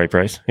 That's the right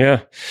price.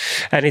 Yeah.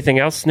 Anything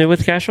else new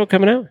with Casual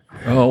coming out?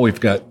 Oh, we've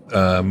got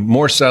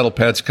more saddle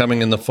pads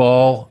coming in the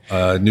fall,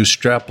 new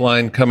strap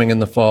line coming in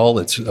the fall.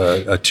 It's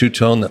a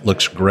two-tone that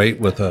looks great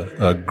with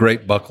a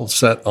great buckle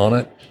set on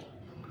it.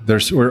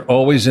 We're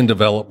always in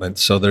development,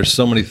 so there's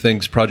so many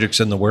things, projects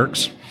in the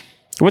works.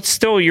 What's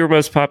still your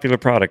most popular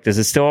product? Is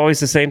it still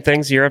always the same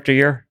things year after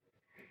year?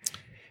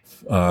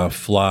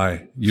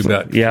 Fly. You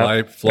bet.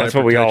 Yeah, Fly that's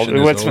what we all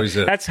do.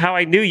 It. That's how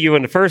I knew you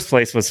in the first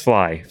place was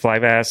fly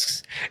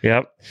masks.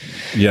 Yep.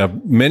 Yeah.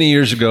 Many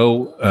years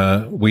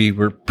ago, we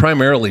were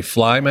primarily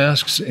fly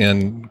masks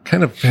and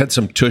kind of had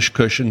some tush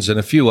cushions and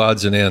a few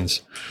odds and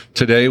ends.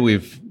 Today,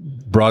 we've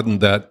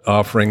broadened that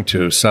offering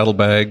to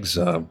saddlebags,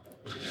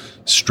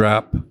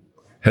 strap,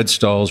 head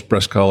stalls,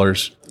 breast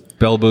collars,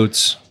 bell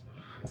boots,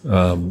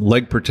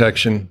 leg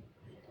protection,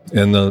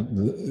 and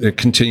it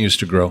continues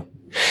to grow.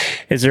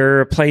 Is there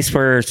a place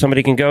where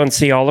somebody can go and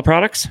see all the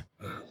products?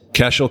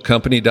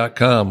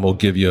 CasualCompany.com will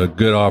give you a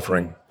good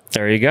offering.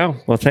 There you go.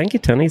 Well, thank you,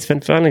 Tony. It's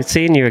been fun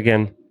seeing you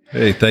again.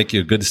 Hey, thank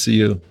you. Good to see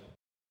you.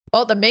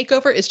 Well, the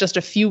makeover is just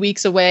a few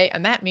weeks away,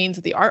 and that means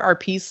that the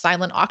RRP's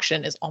silent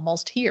auction is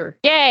almost here.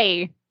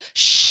 Yay!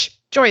 Shh!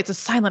 Joy, it's a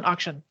silent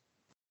auction.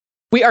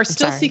 We are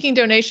still seeking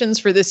donations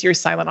for this year's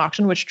silent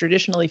auction, which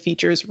traditionally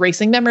features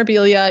racing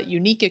memorabilia,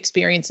 unique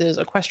experiences,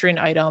 equestrian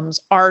items,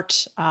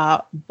 art,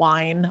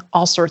 wine,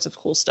 all sorts of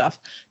cool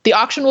stuff. The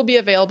auction will be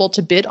available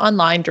to bid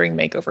online during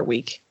Makeover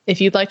Week. If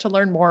you'd like to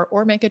learn more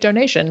or make a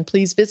donation,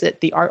 please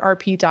visit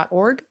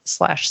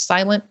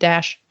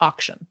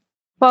therrp.org/silent-auction.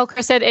 Well,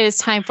 Chris, it is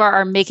time for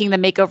our Making the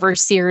Makeover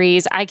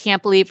series. I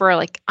can't believe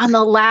we're on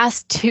the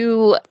last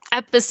 2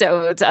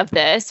 episodes of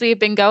this. We've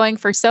been going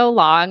for so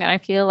long, and I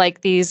feel like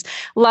these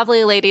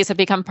lovely ladies have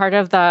become part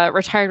of the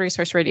Retired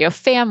Resource Radio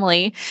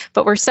family.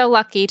 But we're so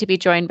lucky to be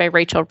joined by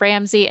Rachel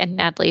Ramsey and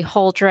Natalie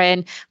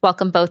Holdren.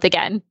 Welcome both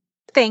again.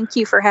 Thank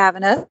you for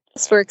having us.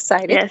 We're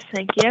excited. Yes,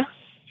 thank you.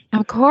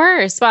 Of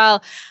course.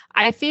 Well,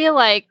 I feel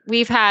like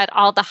we've had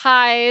all the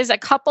highs, a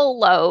couple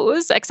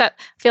lows, except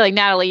I feel like,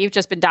 Natalie, you've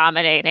just been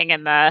dominating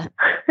in the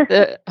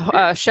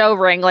show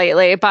ring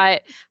lately.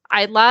 But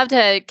I'd love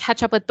to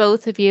catch up with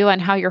both of you on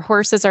how your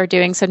horses are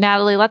doing. So,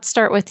 Natalie, let's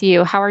start with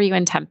you. How are you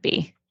in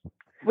Tempe?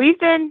 We've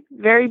been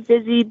very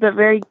busy, but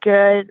very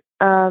good.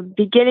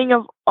 Beginning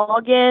of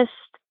August,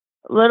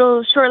 a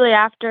little shortly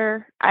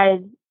after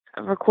I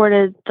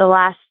recorded the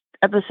last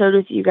episode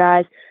with you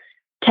guys,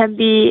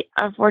 Tempe,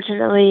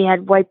 unfortunately,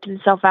 had wiped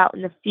himself out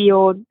in the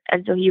field,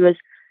 and so he was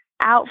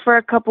out for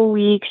a couple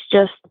weeks,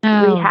 just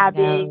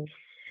rehabbing,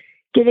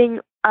 getting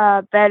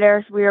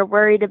better. So we were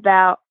worried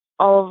about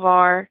all of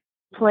our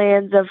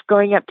plans of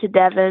going up to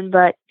Devon,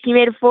 but he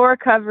made a full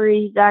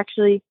recovery. He's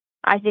actually,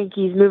 I think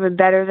he's moving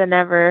better than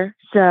ever.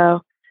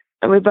 So,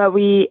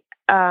 we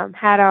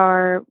had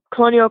our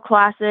Colonial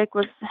Classic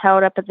was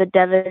held up at the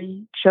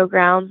Devon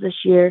Showgrounds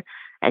this year,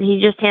 and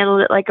he just handled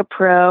it like a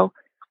pro,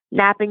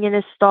 napping in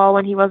his stall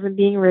when he wasn't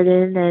being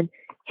ridden, and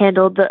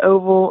handled the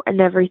oval and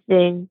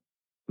everything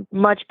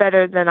much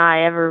better than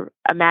I ever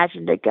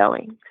imagined it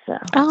going. So,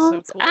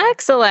 that's cool.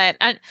 Excellent.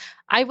 And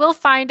I will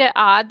find it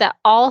odd that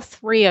all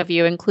 3 of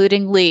you,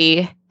 including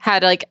Lee,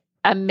 had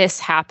a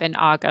mishap in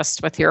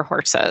August with your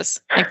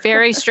horses.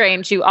 Very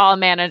strange. You all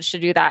managed to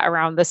do that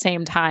around the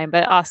same time,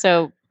 but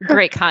also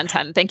great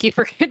content. Thank you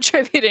for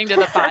contributing to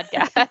the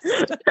podcast.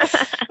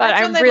 But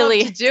I'm really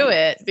love to do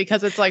it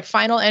because it's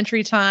final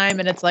entry time,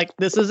 and it's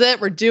this is it.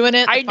 We're doing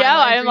it. I know.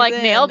 I'm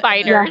nail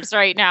biters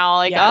right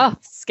now. Oh,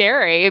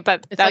 scary.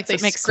 But it's they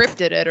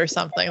scripted it or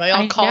something. They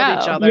all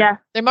called each other. Yeah.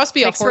 There must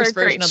be a horse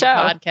version of the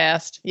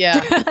podcast.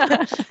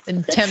 Yeah.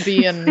 And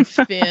Tempe and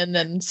Finn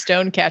and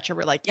Stonecatcher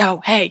were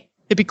yo, hey,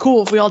 it'd be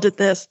cool if we all did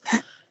this.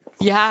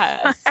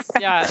 Yes.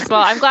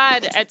 Well, I'm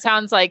glad it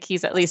sounds like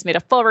he's at least made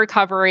a full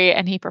recovery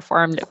and he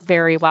performed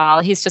very well.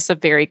 He's just a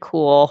very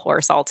cool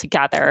horse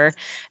altogether.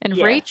 And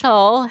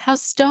Rachel,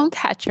 how's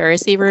Stonecatcher?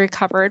 Is he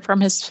recovered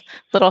from his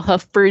little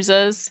hoof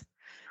bruises?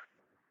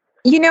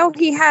 He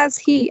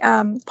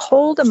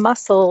pulled a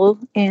muscle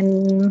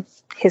in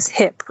his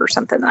hip or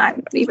something that I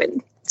don't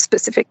even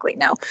specifically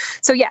know.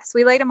 So yes,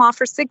 we laid him off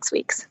for 6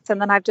 weeks.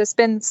 And then I've just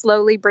been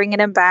slowly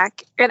bringing him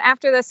back. And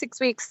after the 6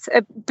 weeks,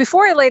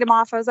 before I laid him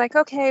off, I was like,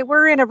 okay,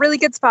 we're in a really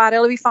good spot.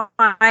 It'll be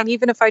fine.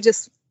 Even if I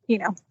just,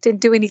 didn't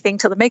do anything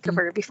till the makeover,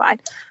 it'll be fine.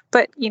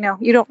 But, you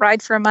don't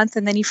ride for a month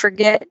and then you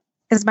forget,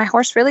 is my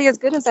horse really as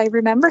good as I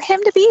remember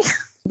him to be?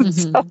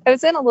 So I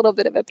was in a little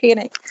bit of a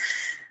panic.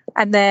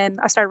 And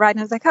then I started riding.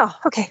 I was like, oh,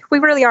 okay, we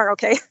really are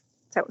okay.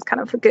 That was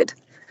kind of a good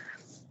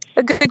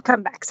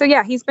comeback. So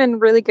yeah, he's been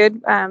really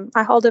good.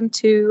 I hauled him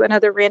to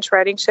another ranch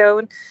riding show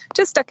and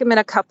just stuck him in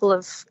a couple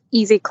of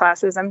easy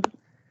classes. I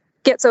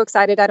get so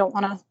excited. I don't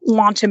want to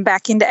launch him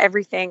back into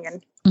everything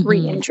and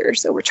re-injure.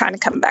 So we're trying to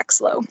come back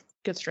slow.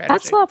 Good strategy.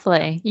 That's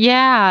lovely.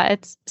 Yeah.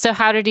 So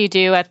how did he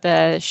do at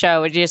the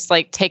show? Would you just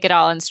like take it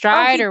all in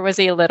stride, or was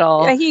he a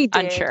little he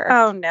did. unsure?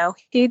 Oh no,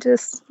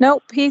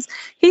 nope. He's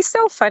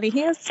so funny. He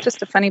has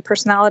just a funny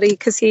personality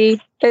because he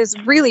is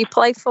really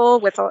playful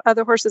with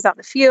other horses out in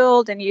the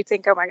field, and you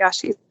think, oh my gosh,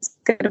 he's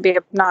going to be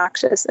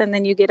obnoxious, and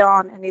then you get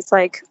on, and he's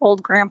like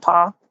old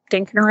grandpa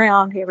dinking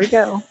around. Here we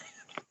go.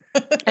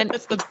 And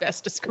that's the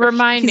best description.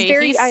 Remind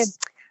me,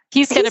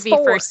 he's going to be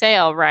for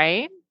sale,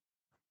 right?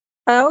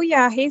 Oh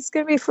yeah, he's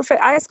going to be for.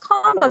 I just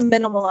call him a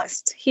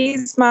minimalist.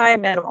 He's my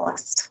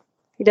minimalist.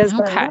 He does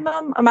the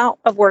minimum amount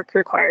of work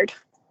required.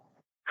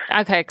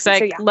 Okay, because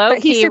low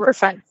key, he's super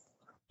fun.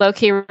 Low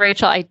key,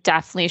 Rachel, I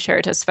definitely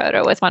shared his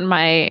photo with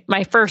my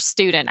first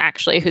student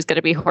actually, who's going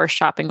to be horse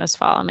shopping this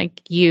fall. I'm like,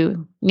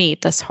 you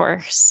need this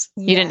horse.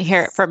 Yes. You didn't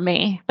hear it from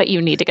me, but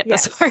you need to get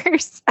this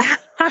horse.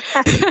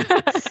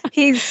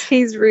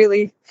 he's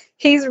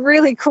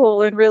really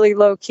cool and really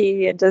low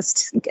key and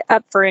just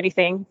up for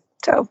anything.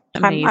 So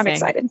I'm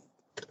excited.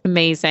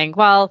 Amazing.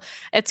 Well,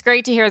 it's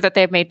great to hear that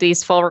they've made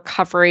these full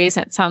recoveries.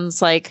 It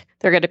sounds like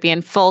they're going to be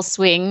in full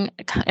swing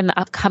in the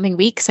upcoming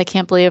weeks. I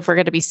can't believe we're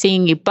going to be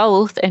seeing you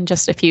both in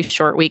just a few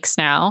short weeks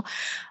now.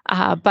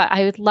 But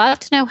I would love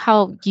to know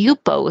how you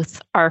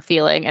both are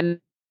feeling and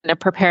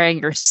preparing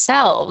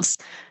yourselves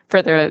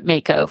for the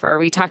makeover.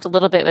 We talked a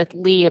little bit with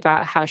Lee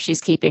about how she's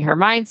keeping her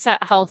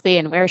mindset healthy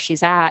and where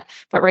she's at.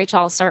 But Rachel,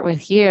 I'll start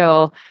with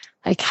you.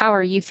 Like, how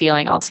are you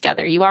feeling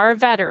altogether? You are a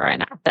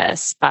veteran at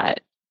this,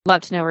 but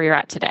love to know where you're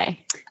at today.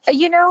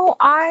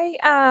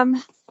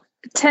 I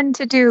tend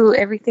to do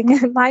everything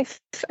in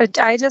life.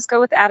 I just go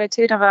with the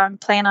attitude of I'm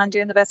planning on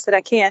doing the best that I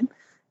can,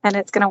 and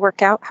it's going to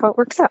work out how it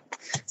works out.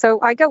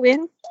 So I go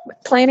in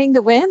planning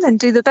to win and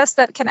do the best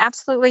that can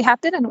absolutely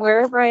happen, and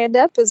wherever I end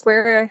up is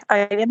where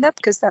I end up,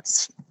 because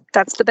that's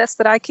the best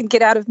that I can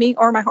get out of me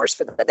or my horse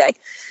for the day.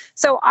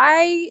 So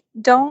I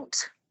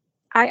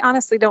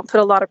honestly don't put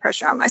a lot of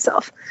pressure on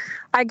myself.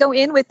 I go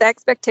in with the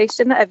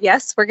expectation of,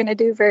 yes, we're going to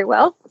do very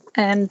well.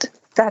 And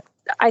that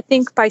I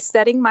think by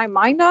setting my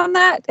mind on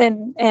that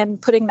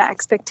and putting the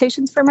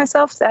expectations for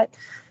myself, that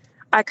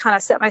I kind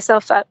of set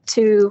myself up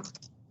to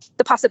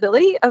the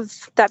possibility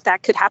of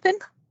that could happen.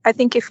 I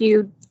think if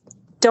you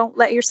don't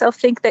let yourself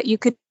think that you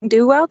could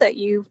do well, that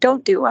you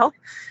don't do well.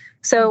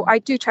 So I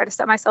do try to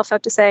set myself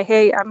up to say,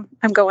 hey,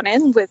 I'm going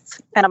in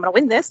with, and I'm going to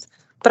win this,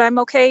 but I'm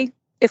okay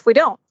if we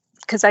don't.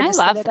 Because I just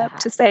set it up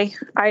to say,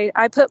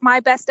 I put my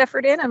best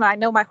effort in, and I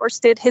know my horse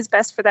did his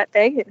best for that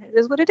day, and it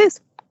is what it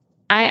is.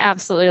 I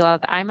absolutely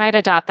love that. I might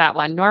adopt that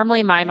one.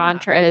 Normally, my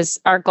mantra is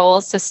our goal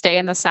is to stay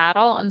in the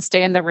saddle and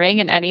stay in the ring,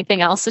 and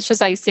anything else is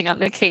just icing on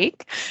the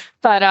cake.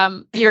 But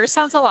yours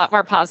sounds a lot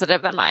more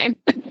positive than mine.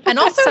 And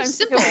also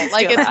simple.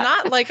 Like, it's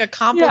not like a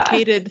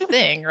complicated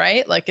thing,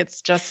 right? Like,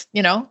 it's just,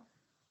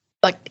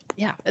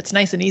 it's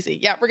nice and easy.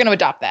 Yeah, we're going to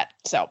adopt that.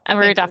 So, and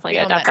we're definitely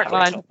going to adopt that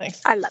one.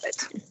 I love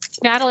it.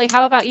 Natalie,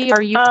 how about you?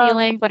 Are you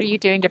feeling? What are you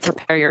doing to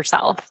prepare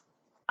yourself?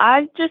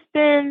 I've just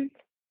been,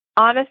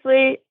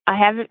 honestly, I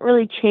haven't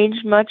really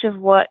changed much of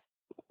what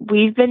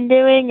we've been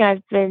doing.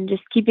 I've been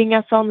just keeping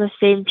us on the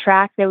same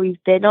track that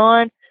we've been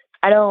on.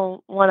 I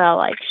don't want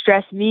to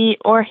stress me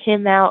or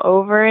him out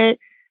over it,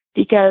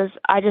 because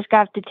I just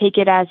got to take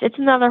it as it's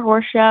another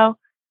horse show.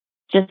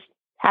 Just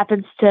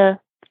happens to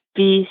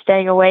be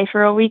staying away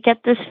for a week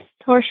at this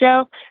horse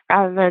show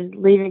rather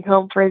than leaving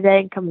home for a day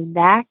and coming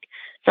back.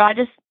 So I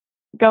just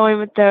go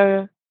in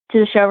to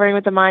the show ring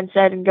with the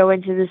mindset and go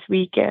into this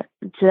week, to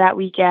that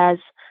week as,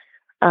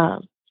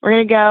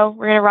 we're going to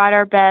ride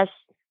our best.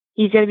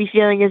 He's going to be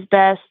feeling his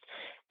best,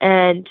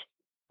 and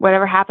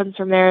whatever happens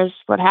from there is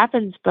what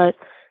happens. But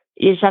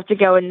you just have to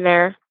go in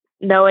there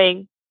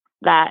knowing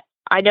that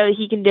I know that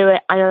he can do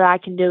it. I know that I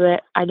can do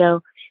it. I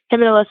know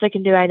him and Alyssa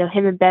can do it. I know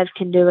him and Bev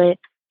can do it.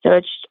 So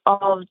it's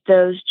all of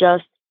those,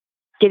 just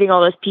getting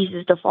all those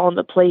pieces to fall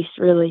into place,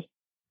 really.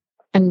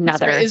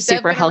 Another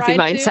super healthy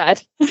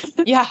mindset.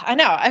 Yeah, I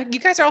know. You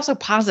guys are also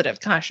positive.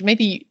 Gosh,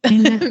 maybe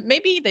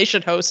they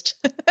should host.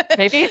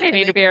 Maybe they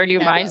need to be our new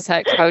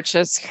mindset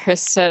coaches,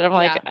 Kristen.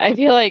 I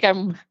feel like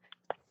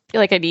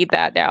I need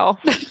that now.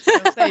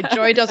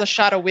 Joy does a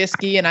shot of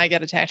whiskey and I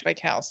get attacked by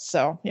cows.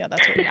 So yeah,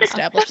 that's what we've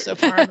established so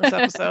far in this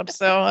episode.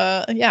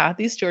 So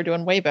these two are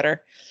doing way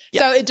better.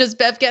 Yeah. So does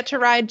Bev get to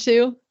ride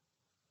too?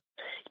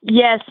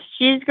 Yes,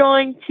 she's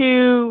going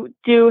to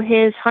do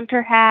his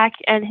hunter hack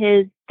and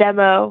his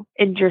demo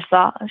in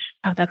dressage.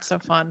 Oh, that's so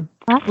fun.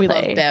 We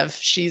love Bev.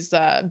 She's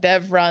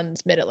Bev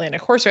runs Mid-Atlantic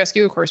Horse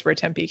Rescue, of course, where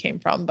Tempe came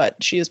from,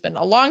 but she has been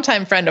a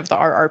longtime friend of the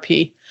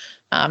RRP,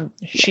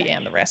 she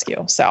and the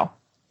rescue. So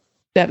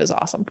Bev is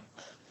awesome.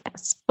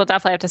 Yes. We'll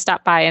definitely have to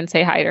stop by and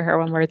say hi to her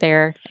when we're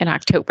there in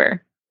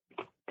October.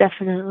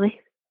 Definitely.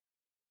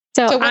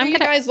 So what are you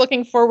guys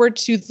looking forward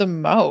to the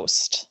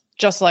most?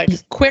 Just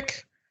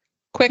quick.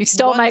 You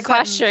stole my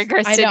question,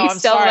 Kristen. I know, you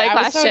stole my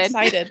question. I was so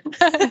excited.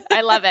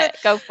 I love it.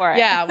 Go for it.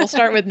 Yeah, we'll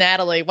start with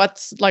Natalie.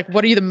 What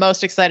are you the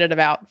most excited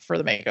about for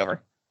the makeover?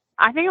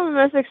 I think I'm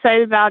most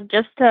excited about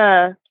just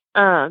to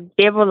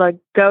be able to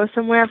go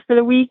somewhere for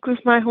the week with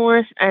my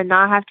horse and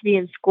not have to be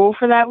in school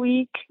for that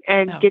week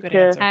and get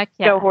to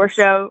go horse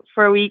show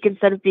for a week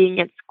instead of being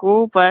at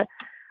school. But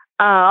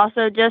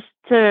also just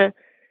to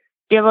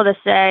be able to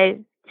say,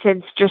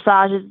 since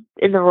dressage is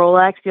in the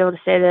Rolex, be able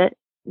to say that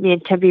me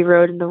and Tempe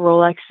rode in the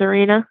Rolex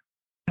arena.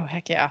 Oh,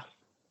 heck yeah.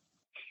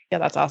 Yeah,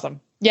 that's awesome.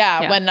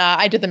 Yeah, when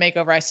I did the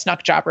makeover, I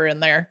snuck Jobber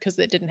in there because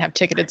it didn't have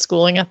ticketed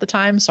schooling at the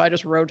time. So I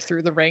just rode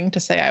through the ring to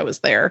say I was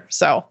there.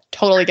 So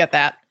totally get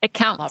that. It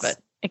counts. Love it.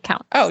 It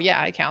counts. Oh,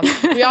 yeah, it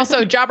counts. We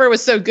also, Jobber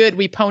was so good,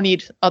 we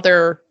ponied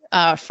other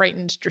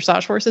frightened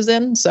dressage horses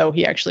in. So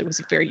he actually was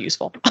very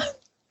useful.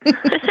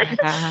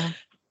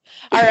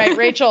 All right,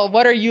 Rachel,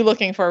 what are you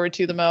looking forward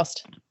to the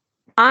most?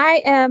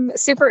 I am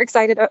super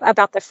excited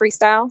about the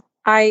freestyle.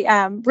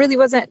 I really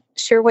wasn't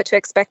sure what to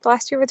expect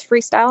last year with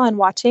freestyle and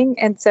watching.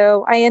 And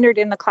so I entered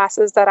in the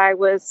classes that I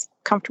was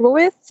comfortable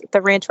with,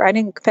 the ranch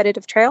riding,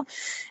 competitive trail.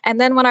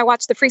 And then when I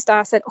watched the freestyle,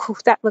 I said, oh,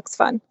 that looks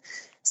fun.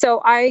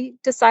 So I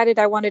decided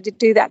I wanted to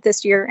do that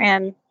this year.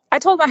 And I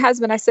told my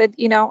husband, I said,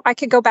 you know, I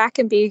could go back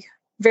and be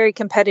very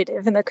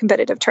competitive in the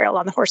competitive trail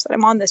on the horse that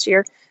I'm on this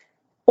year,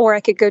 or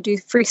I could go do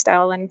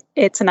freestyle and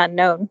it's an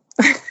unknown.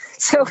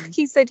 So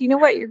he said, you know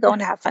what, you're going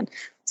to have fun.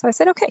 So I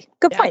said, okay,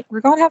 good point.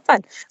 We're going to have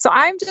fun. So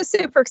I'm just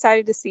super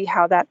excited to see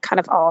how that kind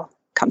of all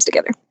comes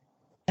together.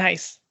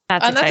 Nice.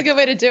 That's a good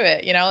way to do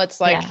it. You know, it's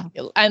like,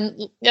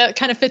 and it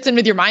kind of fits in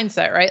with your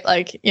mindset, right?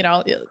 Like, you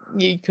know,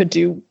 you could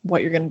do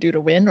what you're going to do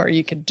to win, or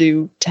you could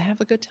do to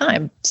have a good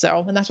time.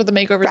 So, and that's what the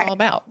makeover is all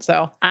about.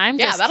 So I'm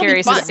just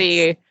curious to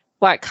see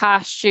what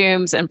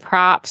costumes and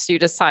props you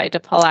decide to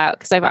pull out,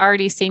 because I've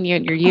already seen you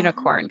in your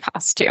unicorn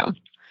costume.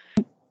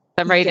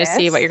 I'm ready to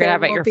see what you're going to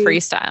have at your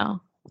freestyle.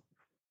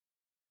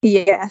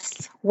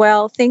 Yes.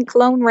 Well, think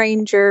Lone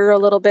Ranger a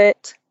little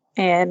bit,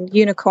 and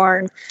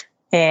unicorn,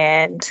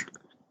 and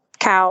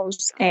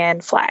cows,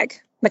 and flag,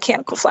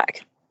 mechanical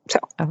flag. So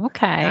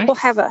we'll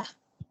have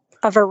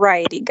a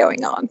variety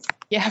going on.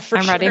 Yeah,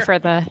 I'm ready for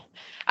this.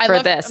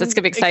 It's going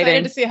to be exciting.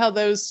 Excited to see how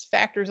those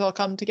factors all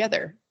come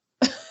together.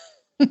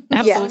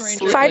 Yes.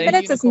 5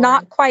 minutes is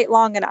not quite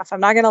long enough.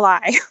 I'm not going to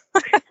lie.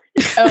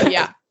 Oh,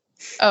 yeah.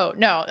 Oh,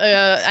 no.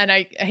 And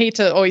I hate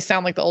to always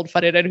sound like the old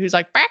fuddy-duddy who's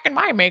like, back in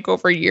my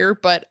makeover year.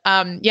 But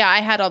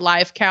I had a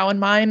live cow in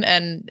mine,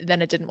 and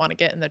then it didn't want to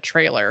get in the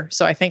trailer.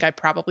 So I think I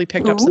probably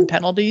picked up some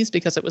penalties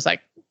because it was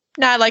like,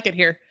 I like it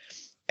here.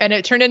 And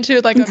it turned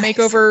into like a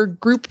makeover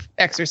group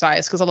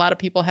exercise because a lot of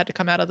people had to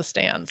come out of the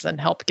stands and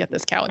help get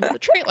this cow into the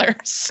trailer.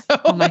 So,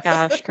 oh my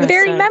gosh. Krista.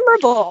 Very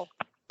memorable.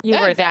 You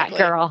were that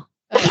girl.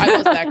 I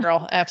was that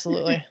girl.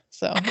 Absolutely.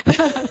 So,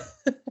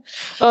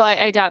 well,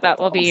 I doubt that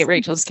will be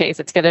Rachel's case.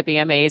 It's going to be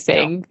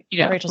amazing. You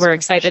know, we're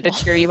excited to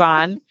cheer you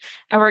on,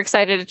 and we're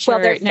excited to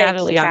cheer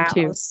Natalie on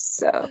too.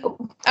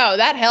 So,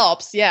 that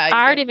helps. Yeah,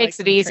 already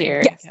makes it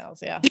easier. Yes. Cows,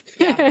 yeah.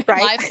 Right.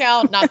 Live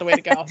cow, not the way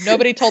to go.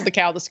 Nobody told the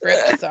cow the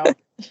script, so.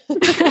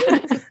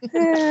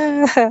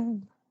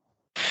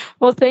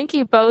 Well, thank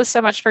you both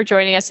so much for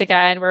joining us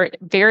again. We're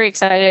very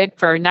excited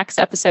for our next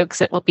episode because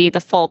it will be the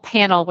full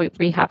panel.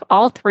 We have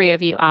all three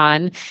of you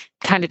on,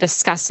 kind of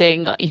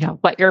discussing,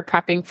 what you're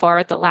prepping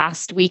for the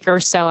last week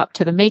or so up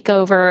to the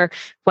makeover,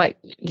 what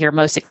you're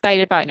most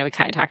excited about. I know we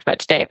kind of talked about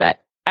today,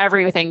 but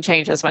everything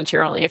changes once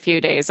you're only a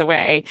few days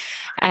away,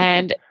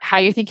 and how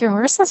you think your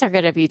horses are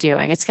going to be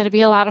doing. It's going to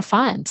be a lot of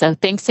fun. So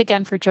thanks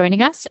again for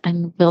joining us,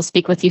 and we'll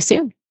speak with you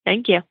soon.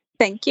 Thank you.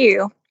 Thank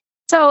you.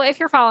 So if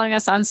you're following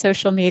us on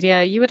social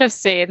media, you would have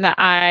seen that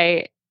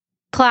I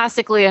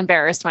classically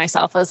embarrassed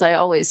myself, as I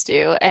always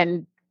do,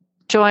 and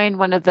joined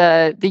one of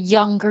the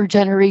younger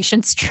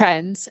generation's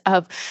trends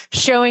of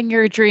showing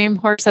your dream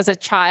horse as a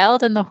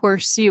child and the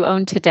horse you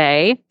own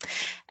today.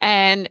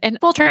 And in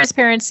full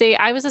transparency,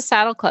 I was a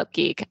Saddle Club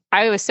geek.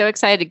 I was so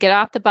excited to get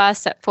off the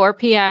bus at 4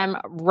 p.m.,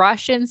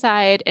 rush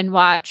inside and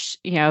watch,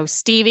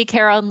 Stevie,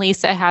 Carol, and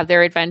Lisa have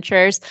their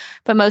adventures.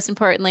 But most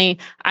importantly,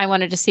 I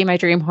wanted to see my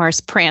dream horse,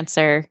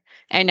 Prancer.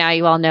 And now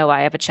you all know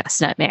I have a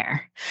chestnut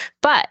mare.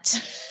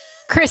 But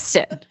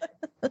Kristen,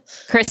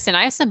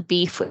 I have some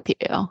beef with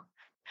you.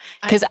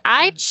 Because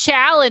I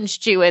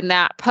challenged you in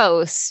that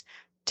post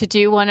to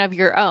do one of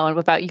your own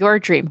about your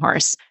dream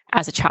horse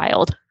as a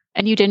child.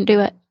 And you didn't do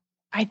it.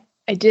 I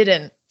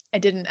didn't.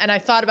 And I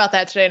thought about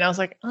that today, and I was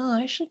like, oh,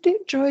 I should do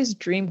Joy's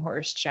dream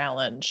horse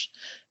challenge.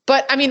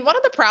 But I mean, one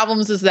of the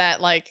problems is that,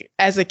 like,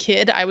 as a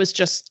kid, I was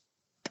just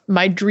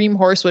my dream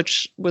horse,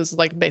 which was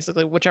like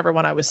basically whichever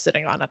one I was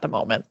sitting on at the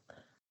moment.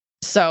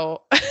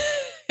 So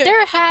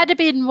there had to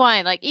be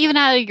one, like, even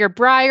out of your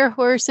Breyer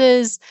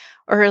horses,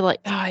 or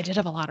like, I did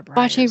have a lot of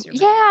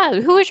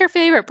Breyers. Who was your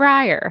favorite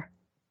Breyer?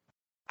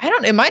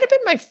 It might have been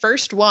my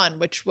first one,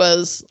 which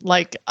was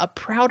like a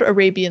Proud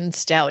Arabian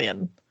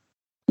Stallion.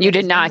 You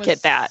did not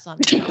get that.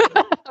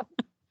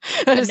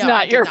 That is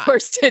not your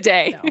horse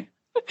today.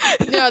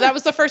 No, that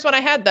was the first one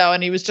I had, though.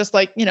 And he was just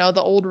like,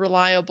 the old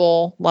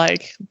reliable,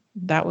 like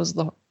that was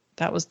the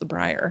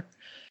Breyer.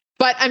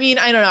 But I mean,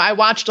 I don't know. I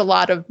watched a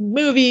lot of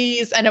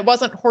movies, and it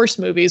wasn't horse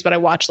movies, but I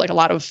watched like a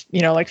lot of,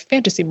 like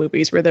fantasy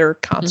movies where they're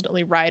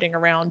constantly riding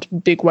around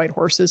big white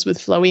horses with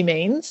flowy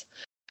manes.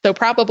 So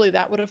probably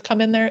that would have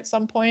come in there at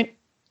some point.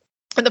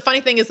 And the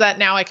funny thing is that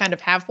now I kind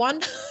of have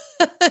one.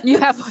 You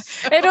have one.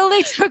 It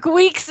only took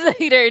weeks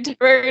later to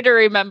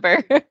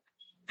remember.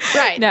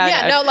 Right.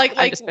 Like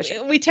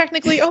we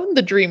technically own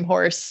the dream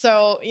horse.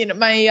 So,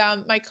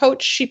 my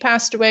coach, she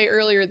passed away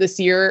earlier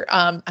this year.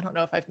 I don't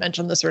know if I've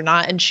mentioned this or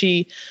not. And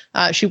she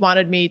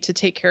wanted me to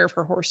take care of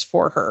her horse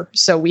for her.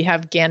 So we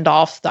have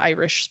Gandalf, the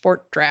Irish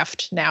sport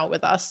draft, now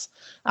with us.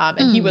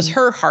 And he was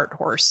her heart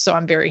horse. So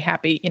I'm very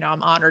happy.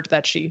 I'm honored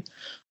that she,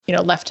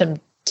 left him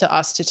to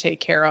us to take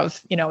care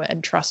of,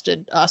 and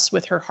trusted us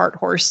with her heart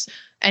horse.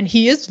 And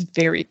he is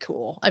very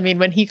cool. I mean,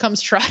 when he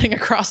comes trotting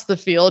across the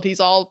field, he's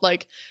all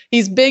like,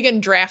 he's big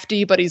and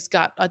drafty, but he's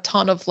got a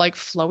ton of like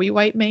flowy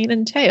white mane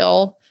and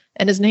tail.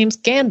 And his name's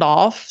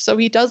Gandalf. So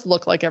he does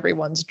look like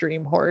everyone's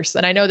dream horse.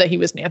 And I know that he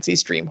was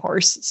Nancy's dream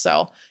horse.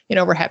 So,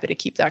 we're happy to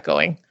keep that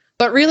going.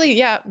 But really,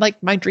 yeah,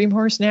 like my dream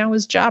horse now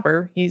is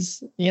Jobber.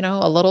 He's,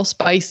 a little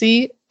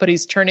spicy, but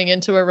he's turning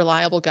into a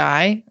reliable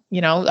guy.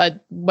 I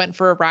went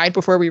for a ride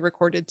before we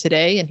recorded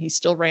today and he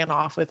still ran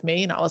off with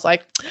me. And I was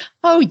like,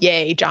 oh,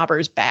 yay,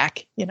 Jobber's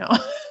back,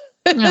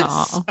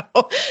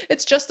 So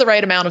it's just the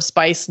right amount of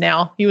spice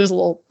now. He was a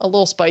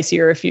little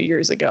spicier a few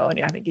years ago. And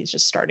I think he's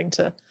just starting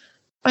to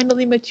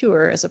finally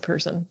mature as a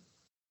person.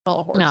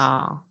 A horse.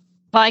 No.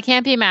 Well, I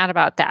can't be mad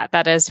about that.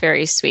 That is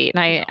very sweet.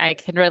 And I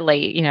can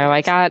relate.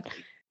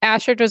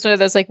 Astrid was one of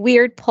those like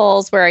weird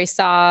pulls where I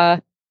saw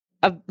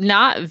a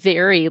not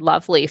very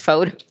lovely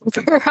photo of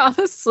her.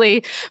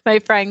 Honestly, my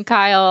friend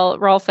Kyle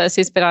Rolfus,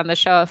 who's been on the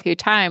show a few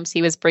times,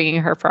 he was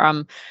bringing her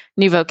from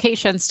New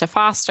Vocations to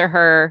foster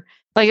her.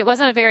 Like it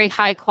wasn't a very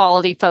high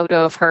quality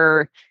photo of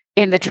her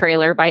in the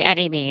trailer by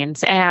any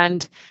means.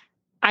 And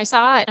I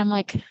saw it and I'm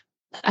like,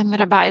 I'm going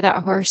to buy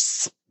that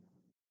horse.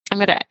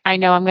 I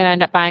know I'm going to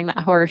end up buying that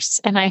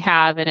horse. And I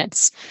have, and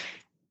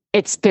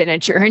it's been a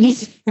journey,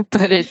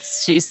 but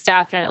she's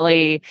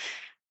definitely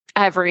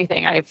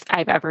everything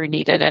I've ever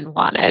needed and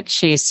wanted.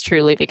 She's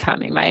truly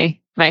becoming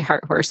my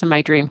heart horse and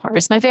my dream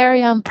horse, my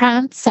very own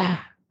Prancer.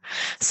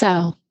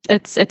 So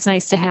it's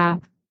nice to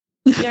have.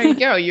 There you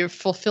go. You've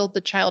fulfilled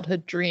the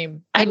childhood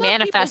dream. I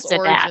manifested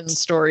origin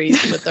stories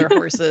with their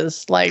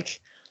horses. Like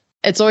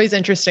it's always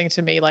interesting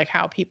to me, like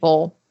how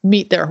people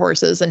meet their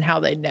horses and how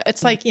they know.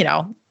 It's like,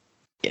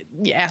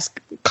 you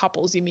ask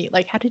couples you meet,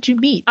 like, how did you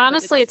meet?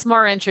 Honestly, it's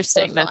more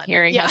interesting than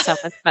hearing how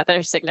someone's met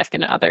their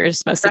significant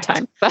others most of the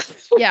time.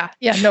 Yeah.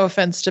 No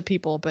offense to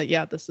people, but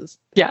yeah, this is.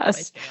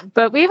 Yes.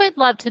 But we would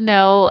love to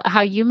know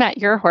how you met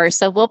your horse.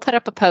 So we'll put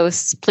up a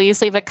post.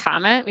 Please leave a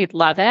comment. We'd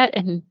love it.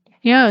 And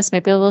who knows,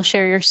 maybe we'll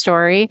share your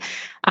story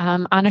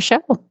on a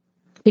show.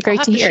 Be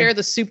great to hear. Share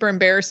the super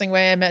embarrassing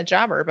way I met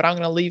Jobber, but I'm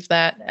going to leave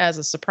that as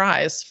a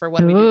surprise for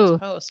when we do this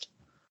post.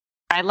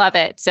 I love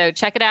it. So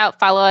check it out.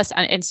 Follow us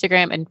on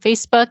Instagram and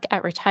Facebook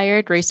at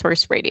Retired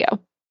Racehorse Radio.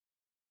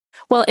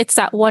 Well, it's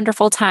that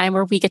wonderful time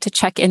where we get to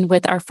check in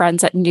with our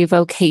friends at New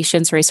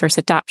Vocations Racehorse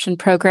Adoption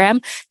Program.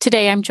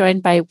 Today, I'm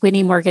joined by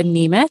Winnie Morgan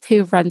Nemeth,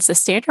 who runs the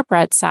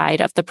standardbred side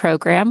of the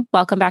program.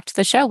 Welcome back to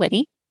the show,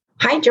 Winnie.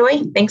 Hi,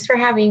 Joy. Thanks for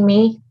having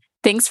me.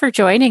 Thanks for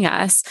joining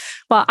us.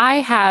 Well, I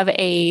have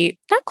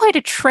not quite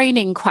a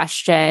training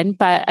question,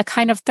 but a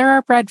kind of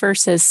thoroughbred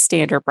versus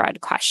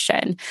standardbred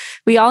question.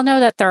 We all know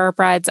that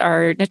thoroughbreds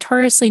are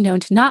notoriously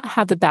known to not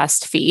have the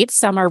best feet.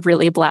 Some are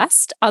really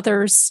blessed,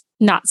 others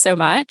not so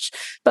much,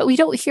 but we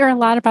don't hear a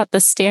lot about the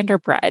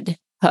standardbred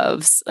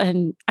hooves.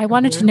 And I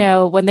wanted to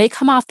know, when they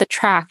come off the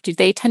track, do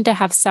they tend to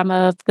have some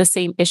of the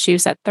same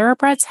issues that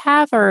thoroughbreds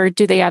have, or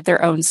do they have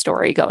their own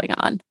story going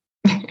on?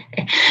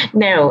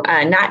 No,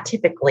 not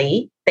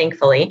typically,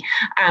 thankfully.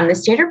 The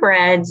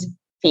standardbred's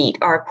feet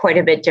are quite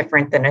a bit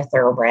different than a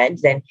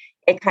thoroughbred's. And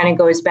it kind of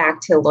goes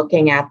back to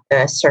looking at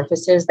the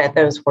surfaces that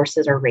those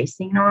horses are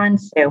racing on.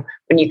 So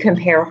when you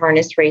compare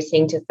harness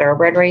racing to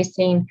thoroughbred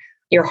racing,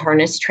 your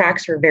harness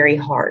tracks are very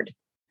hard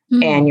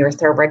and your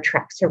thoroughbred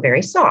tracks are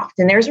very soft.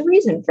 And there's a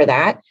reason for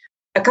that.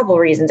 A couple of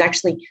reasons,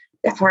 actually.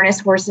 The harness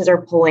horses are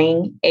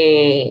pulling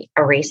a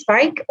race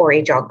bike or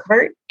a jog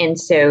cart. And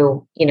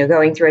so,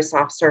 going through a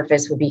soft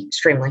surface would be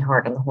extremely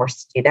hard on the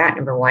horse to do that,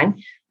 number one.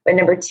 But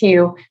number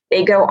two,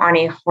 they go on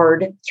a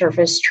hard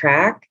surface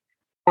track.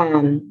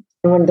 And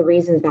one of the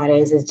reasons that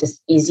is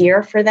just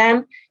easier for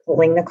them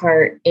pulling the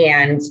cart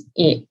and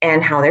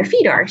how their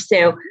feet are.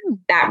 So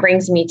that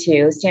brings me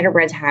to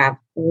standardbreds have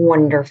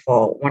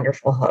wonderful,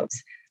 wonderful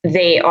hooves.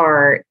 They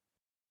are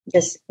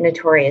just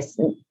notorious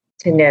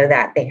to know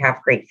that they have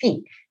great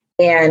feet.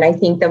 And I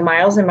think the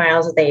miles and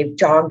miles that they've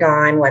jogged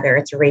on, whether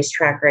it's a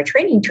racetrack or a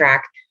training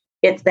track,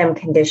 gets them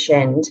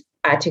conditioned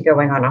to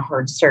going on a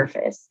hard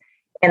surface.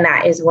 And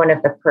that is one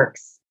of the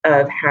perks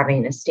of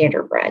having a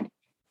standardbred.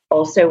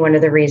 Also, one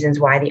of the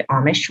reasons why the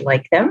Amish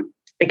like them,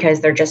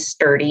 because they're just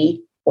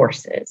sturdy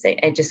horses.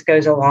 It just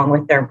goes along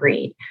with their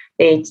breed.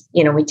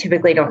 We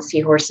typically don't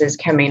see horses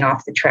coming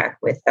off the track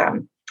with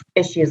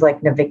issues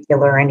like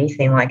navicular or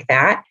anything like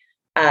that.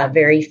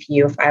 Very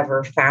few, if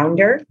ever,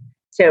 founder.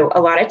 So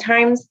a lot of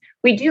times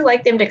we do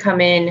like them to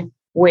come in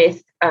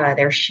with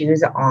their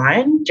shoes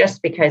on,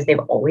 just because they've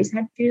always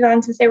had shoes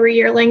on since they were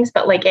yearlings.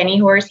 But like any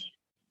horse,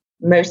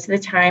 most of the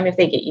time, if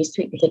they get used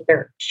to it, you take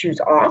their shoes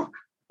off.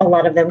 A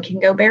lot of them can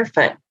go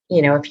barefoot,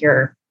 if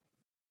you're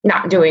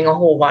not doing a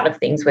whole lot of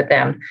things with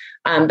them.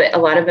 But a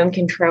lot of them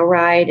can trail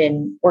ride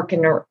and work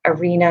in an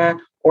arena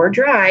or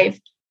drive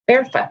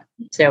barefoot.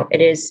 So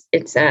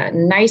it's a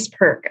nice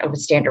perk of a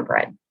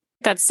standardbred.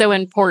 That's so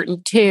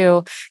important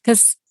too,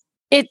 because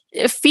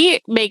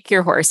feet make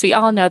your horse. We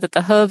all know that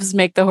the hooves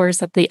make the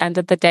horse at the end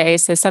of the day.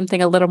 So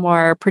something a little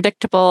more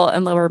predictable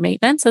and lower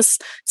maintenance is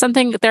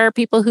something. There are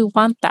people who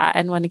want that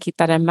and want to keep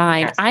that in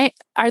mind. Yes.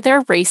 Are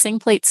there racing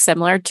plates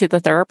similar to the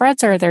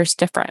thoroughbreds, or are theirs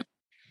different?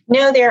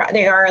 No,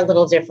 they are a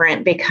little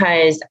different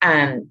because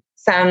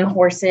some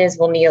horses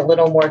will need a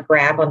little more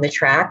grab on the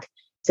track,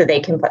 so they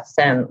can put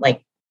some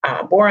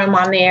Borum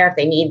on there if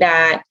they need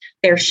that.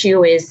 Their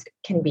shoe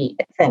can be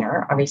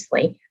thinner,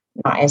 obviously,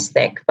 not as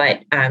thick,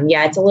 but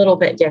it's a little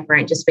bit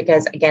different just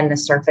because, again, the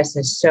surface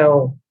is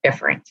so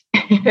different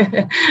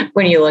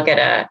when you look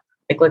at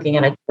looking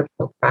at a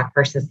track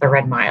versus the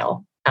Red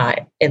Mile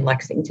in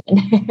Lexington.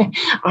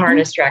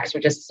 Harness tracks are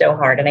just so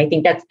hard. And I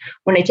think that's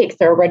when I take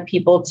thoroughbred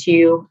people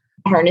to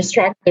harness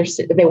track,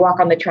 they walk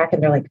on the track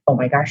and they're like, oh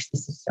my gosh,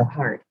 this is so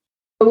hard.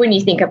 But when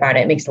you think about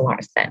it, it makes a lot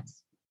of sense.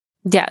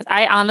 Yeah,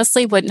 I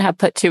honestly wouldn't have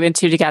put 2 and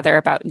 2 together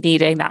about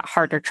needing that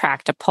harder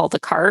track to pull the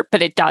cart,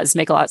 but it does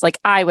make a lot.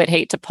 I would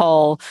hate to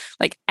pull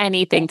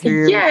anything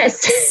through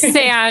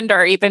sand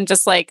or even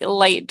just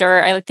light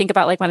dirt. I think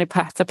about when I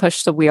have to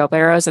push the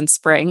wheelbarrows in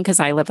spring because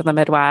I live in the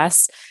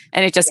Midwest,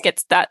 and it just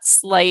gets that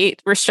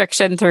slight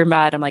restriction through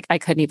mud. I'm I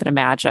couldn't even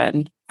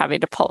imagine having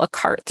to pull a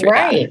cart through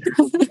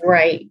that.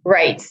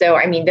 Right. So,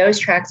 those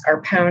tracks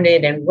are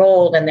pounded and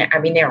rolled, and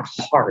they're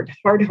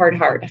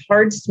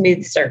hard,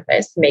 smooth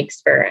surface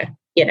makes for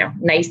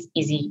nice,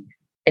 easy,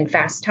 and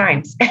fast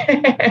times.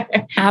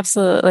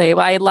 Absolutely.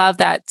 Well, I love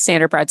that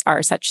standardbreds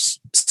are such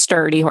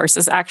sturdy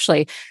horses.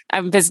 Actually,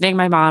 I'm visiting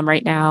my mom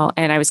right now,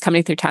 and I was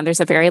coming through town.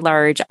 There's a very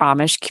large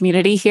Amish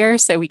community here,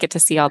 so we get to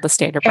see all the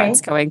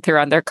standardbreds going through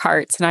on their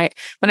carts. And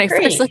when I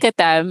first look at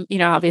them,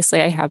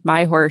 obviously I have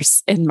my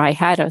horse in my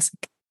head. I was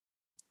like,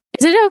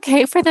 is it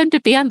okay for them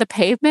to be on the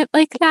pavement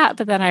like that?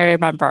 But then I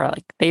remember,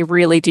 they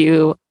really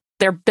do.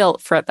 They're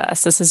built for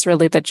this. This is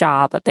really the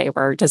job that they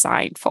were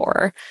designed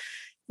for.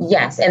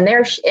 Yes, and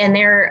they're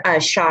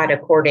shod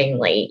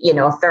accordingly.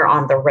 If they're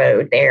on the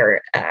road,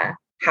 they're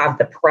have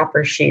the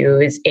proper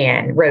shoes,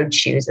 and road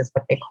shoes is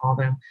what they call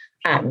them.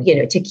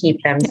 To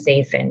keep them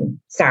safe and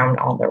sound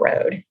on the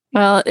road.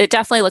 Well, it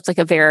definitely looked like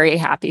a very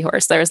happy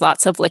horse. There was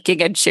lots of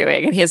licking and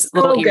chewing, and his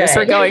little ears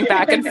were going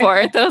back and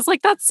forth. I was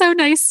like, that's so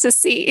nice to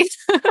see.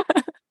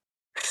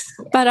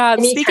 But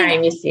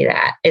anytime you see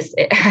that,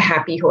 a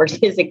happy horse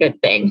is a good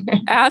thing.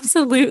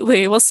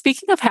 Absolutely. Well,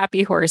 speaking of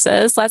happy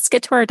horses, let's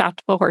get to our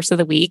adoptable horse of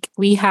the week.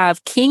 We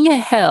have King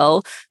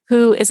Hill,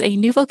 who is a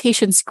New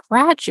Vocations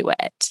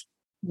graduate.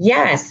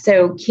 Yes.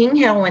 So King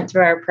Hill went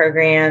through our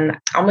program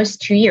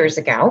almost 2 years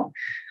ago.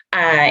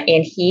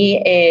 And he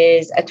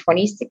is a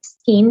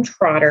 2016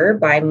 trotter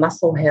by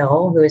Muscle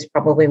Hill, who is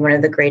probably one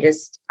of the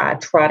greatest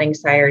trotting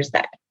sires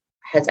that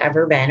has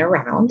ever been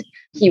around.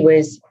 He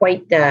was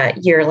quite the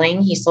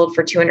yearling. He sold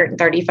for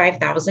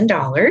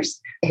 $235,000.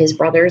 His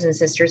brothers and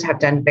sisters have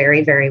done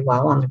very, very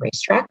well on the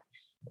racetrack.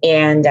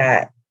 And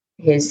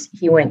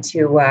he went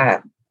to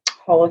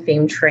Hall of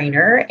Fame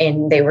trainer,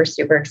 and they were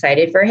super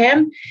excited for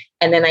him.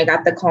 And then I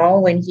got the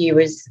call when he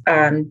was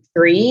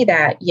 3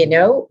 that,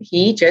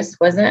 he just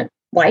wasn't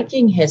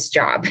liking his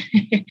job.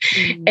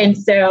 And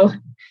so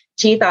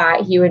she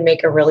thought he would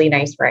make a really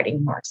nice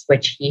riding horse,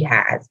 which he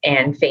has,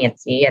 and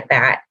fancy at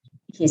that.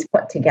 He's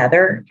put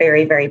together,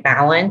 very, very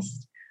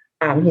balanced.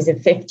 He's a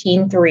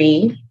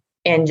 15-3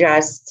 and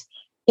just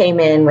came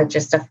in with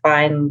just a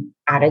fun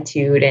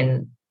attitude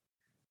and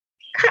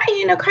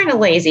kind of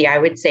lazy, I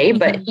would say,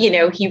 but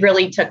he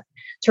really took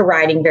to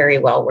riding very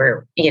well,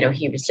 where,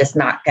 he was just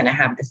not going to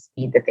have the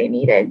speed that they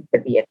needed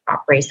to be a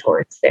top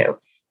racehorse. So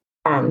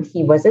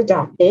he was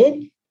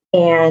adopted,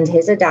 and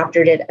his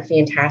adopter did a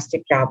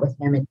fantastic job with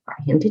him and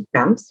taught him to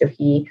jump. So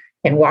he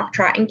can walk,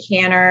 trot, and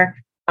canter.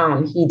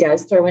 He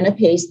does throw in a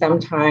pace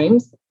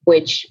sometimes,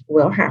 which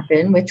will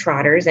happen with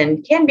trotters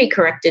and can be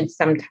corrected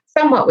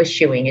somewhat with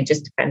shoeing. It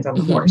just depends on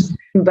the horse.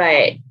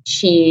 But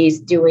she's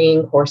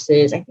doing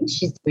horses. I think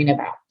she's doing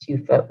about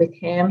 2 foot with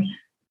him.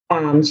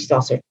 She's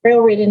also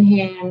trail ridden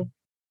him.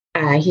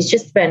 He's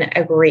just been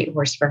a great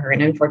horse for her.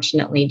 And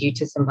unfortunately, due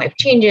to some life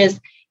changes,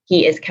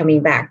 he is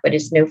coming back, but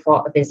it's no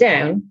fault of his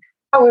own.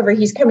 However,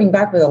 he's coming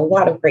back with a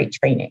lot of great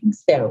training.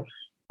 So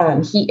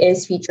he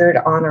is featured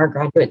on our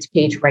graduates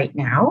page right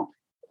now.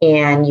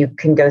 And you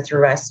can go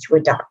through us to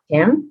adopt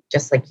him,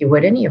 just like you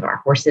would any of our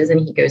horses. And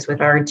he goes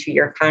with our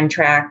 2-year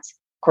contract.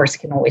 Of course,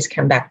 can always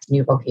come back to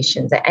New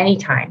Vocations at any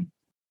time.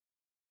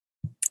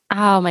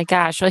 Oh my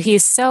gosh. Well,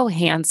 he's so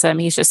handsome.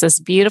 He's just this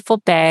beautiful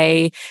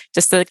bay,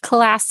 just a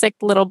classic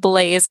little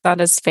blaze on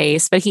his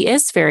face, but he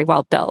is very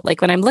well built.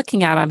 When I'm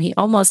looking at him, he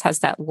almost has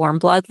that warm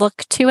blood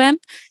look to him.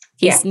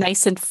 He's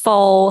nice and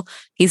full.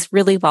 He's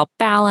really well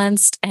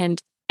balanced.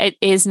 And it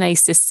is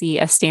nice to see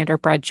a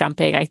standardbred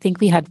jumping. I think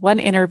we had one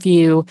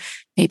interview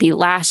maybe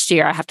last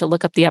year. I have to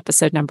look up the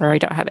episode number. I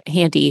don't have it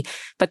handy,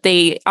 but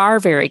they are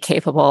very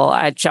capable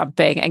at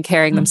jumping and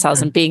carrying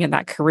themselves and being in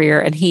that career.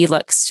 And he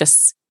looks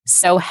just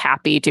so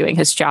happy doing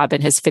his job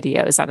in his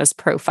videos on his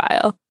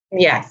profile.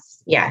 Yes.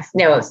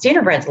 No,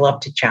 standardbreds love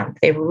to jump.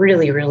 They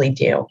really, really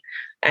do.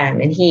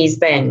 And he's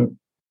been,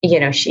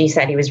 she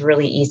said he was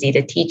really easy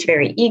to teach,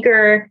 very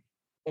eager,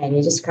 and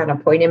you just kind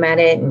of point him at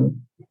it and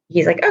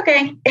he's like,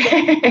 okay.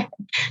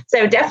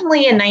 So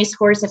definitely a nice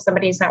horse if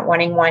somebody's not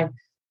wanting one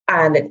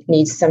that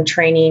needs some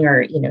training,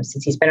 or,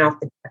 since he's been off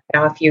the track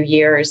now a few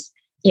years,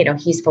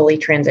 he's fully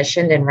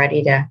transitioned and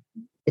ready to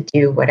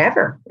do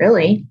whatever,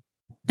 really.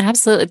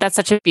 Absolutely. That's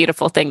such a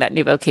beautiful thing that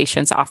New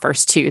Vocations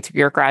offers too, through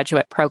your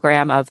graduate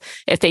program, of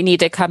if they need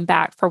to come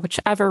back for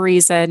whichever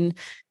reason,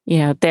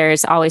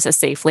 there's always a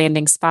safe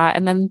landing spot,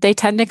 and then they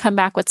tend to come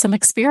back with some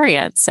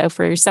experience. So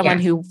for someone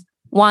who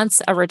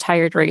wants a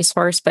retired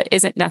racehorse, but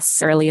isn't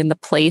necessarily in the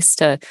place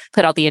to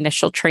put all the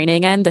initial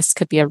training in, this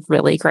could be a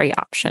really great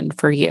option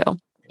for you.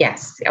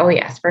 Yes. Oh,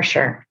 yes, for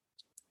sure.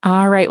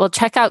 All right. Well,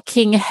 check out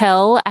King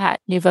Hill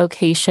at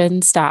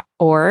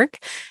newvocations.org.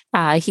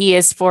 He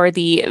is for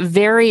the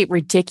very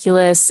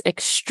ridiculous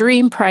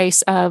extreme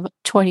price of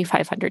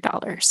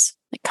 $2,500.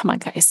 Like, come on,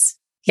 guys.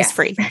 He's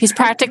free. He's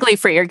practically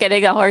free. You're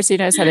getting a horse who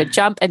knows how to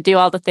jump and do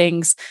all the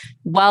things,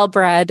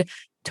 well-bred.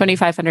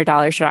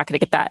 $2,500. You're not going to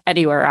get that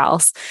anywhere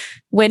else.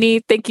 Winnie,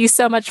 thank you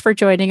so much for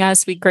joining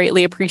us. We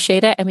greatly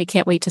appreciate it, and we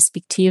can't wait to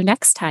speak to you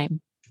next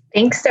time.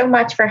 Thanks so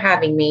much for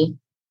having me.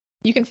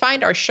 You can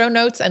find our show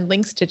notes and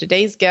links to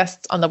today's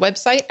guests on the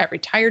website at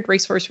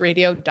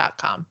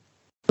retiredracehorseradio.com.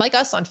 Like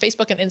us on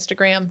Facebook and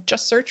Instagram,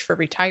 just search for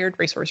Retired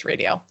Racehorse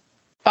Radio.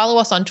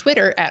 Follow us on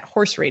Twitter at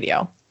Horse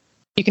Radio.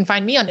 You can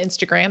find me on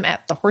Instagram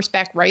at The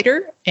Horseback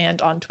Writer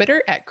and on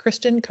Twitter at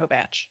Kristen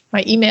Kovach.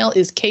 My email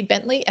is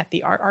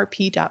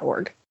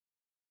kbentley@therrp.org.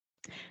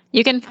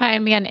 You can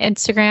find me on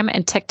Instagram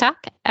and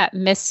TikTok at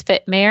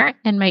Misfit Mare,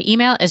 and my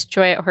email is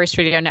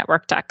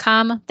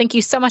joy@horseradionetwork.com. Thank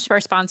you so much to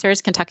our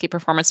sponsors, Kentucky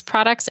Performance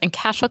Products and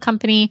Cashel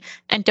Company.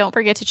 And don't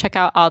forget to check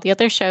out all the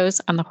other shows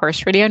on the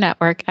Horse Radio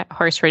Network at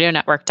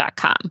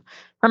horseradionetwork.com.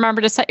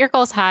 Remember to set your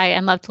goals high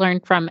and love to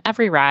learn from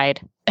every ride.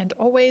 And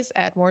always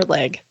add more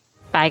leg.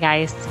 Bye,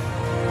 guys.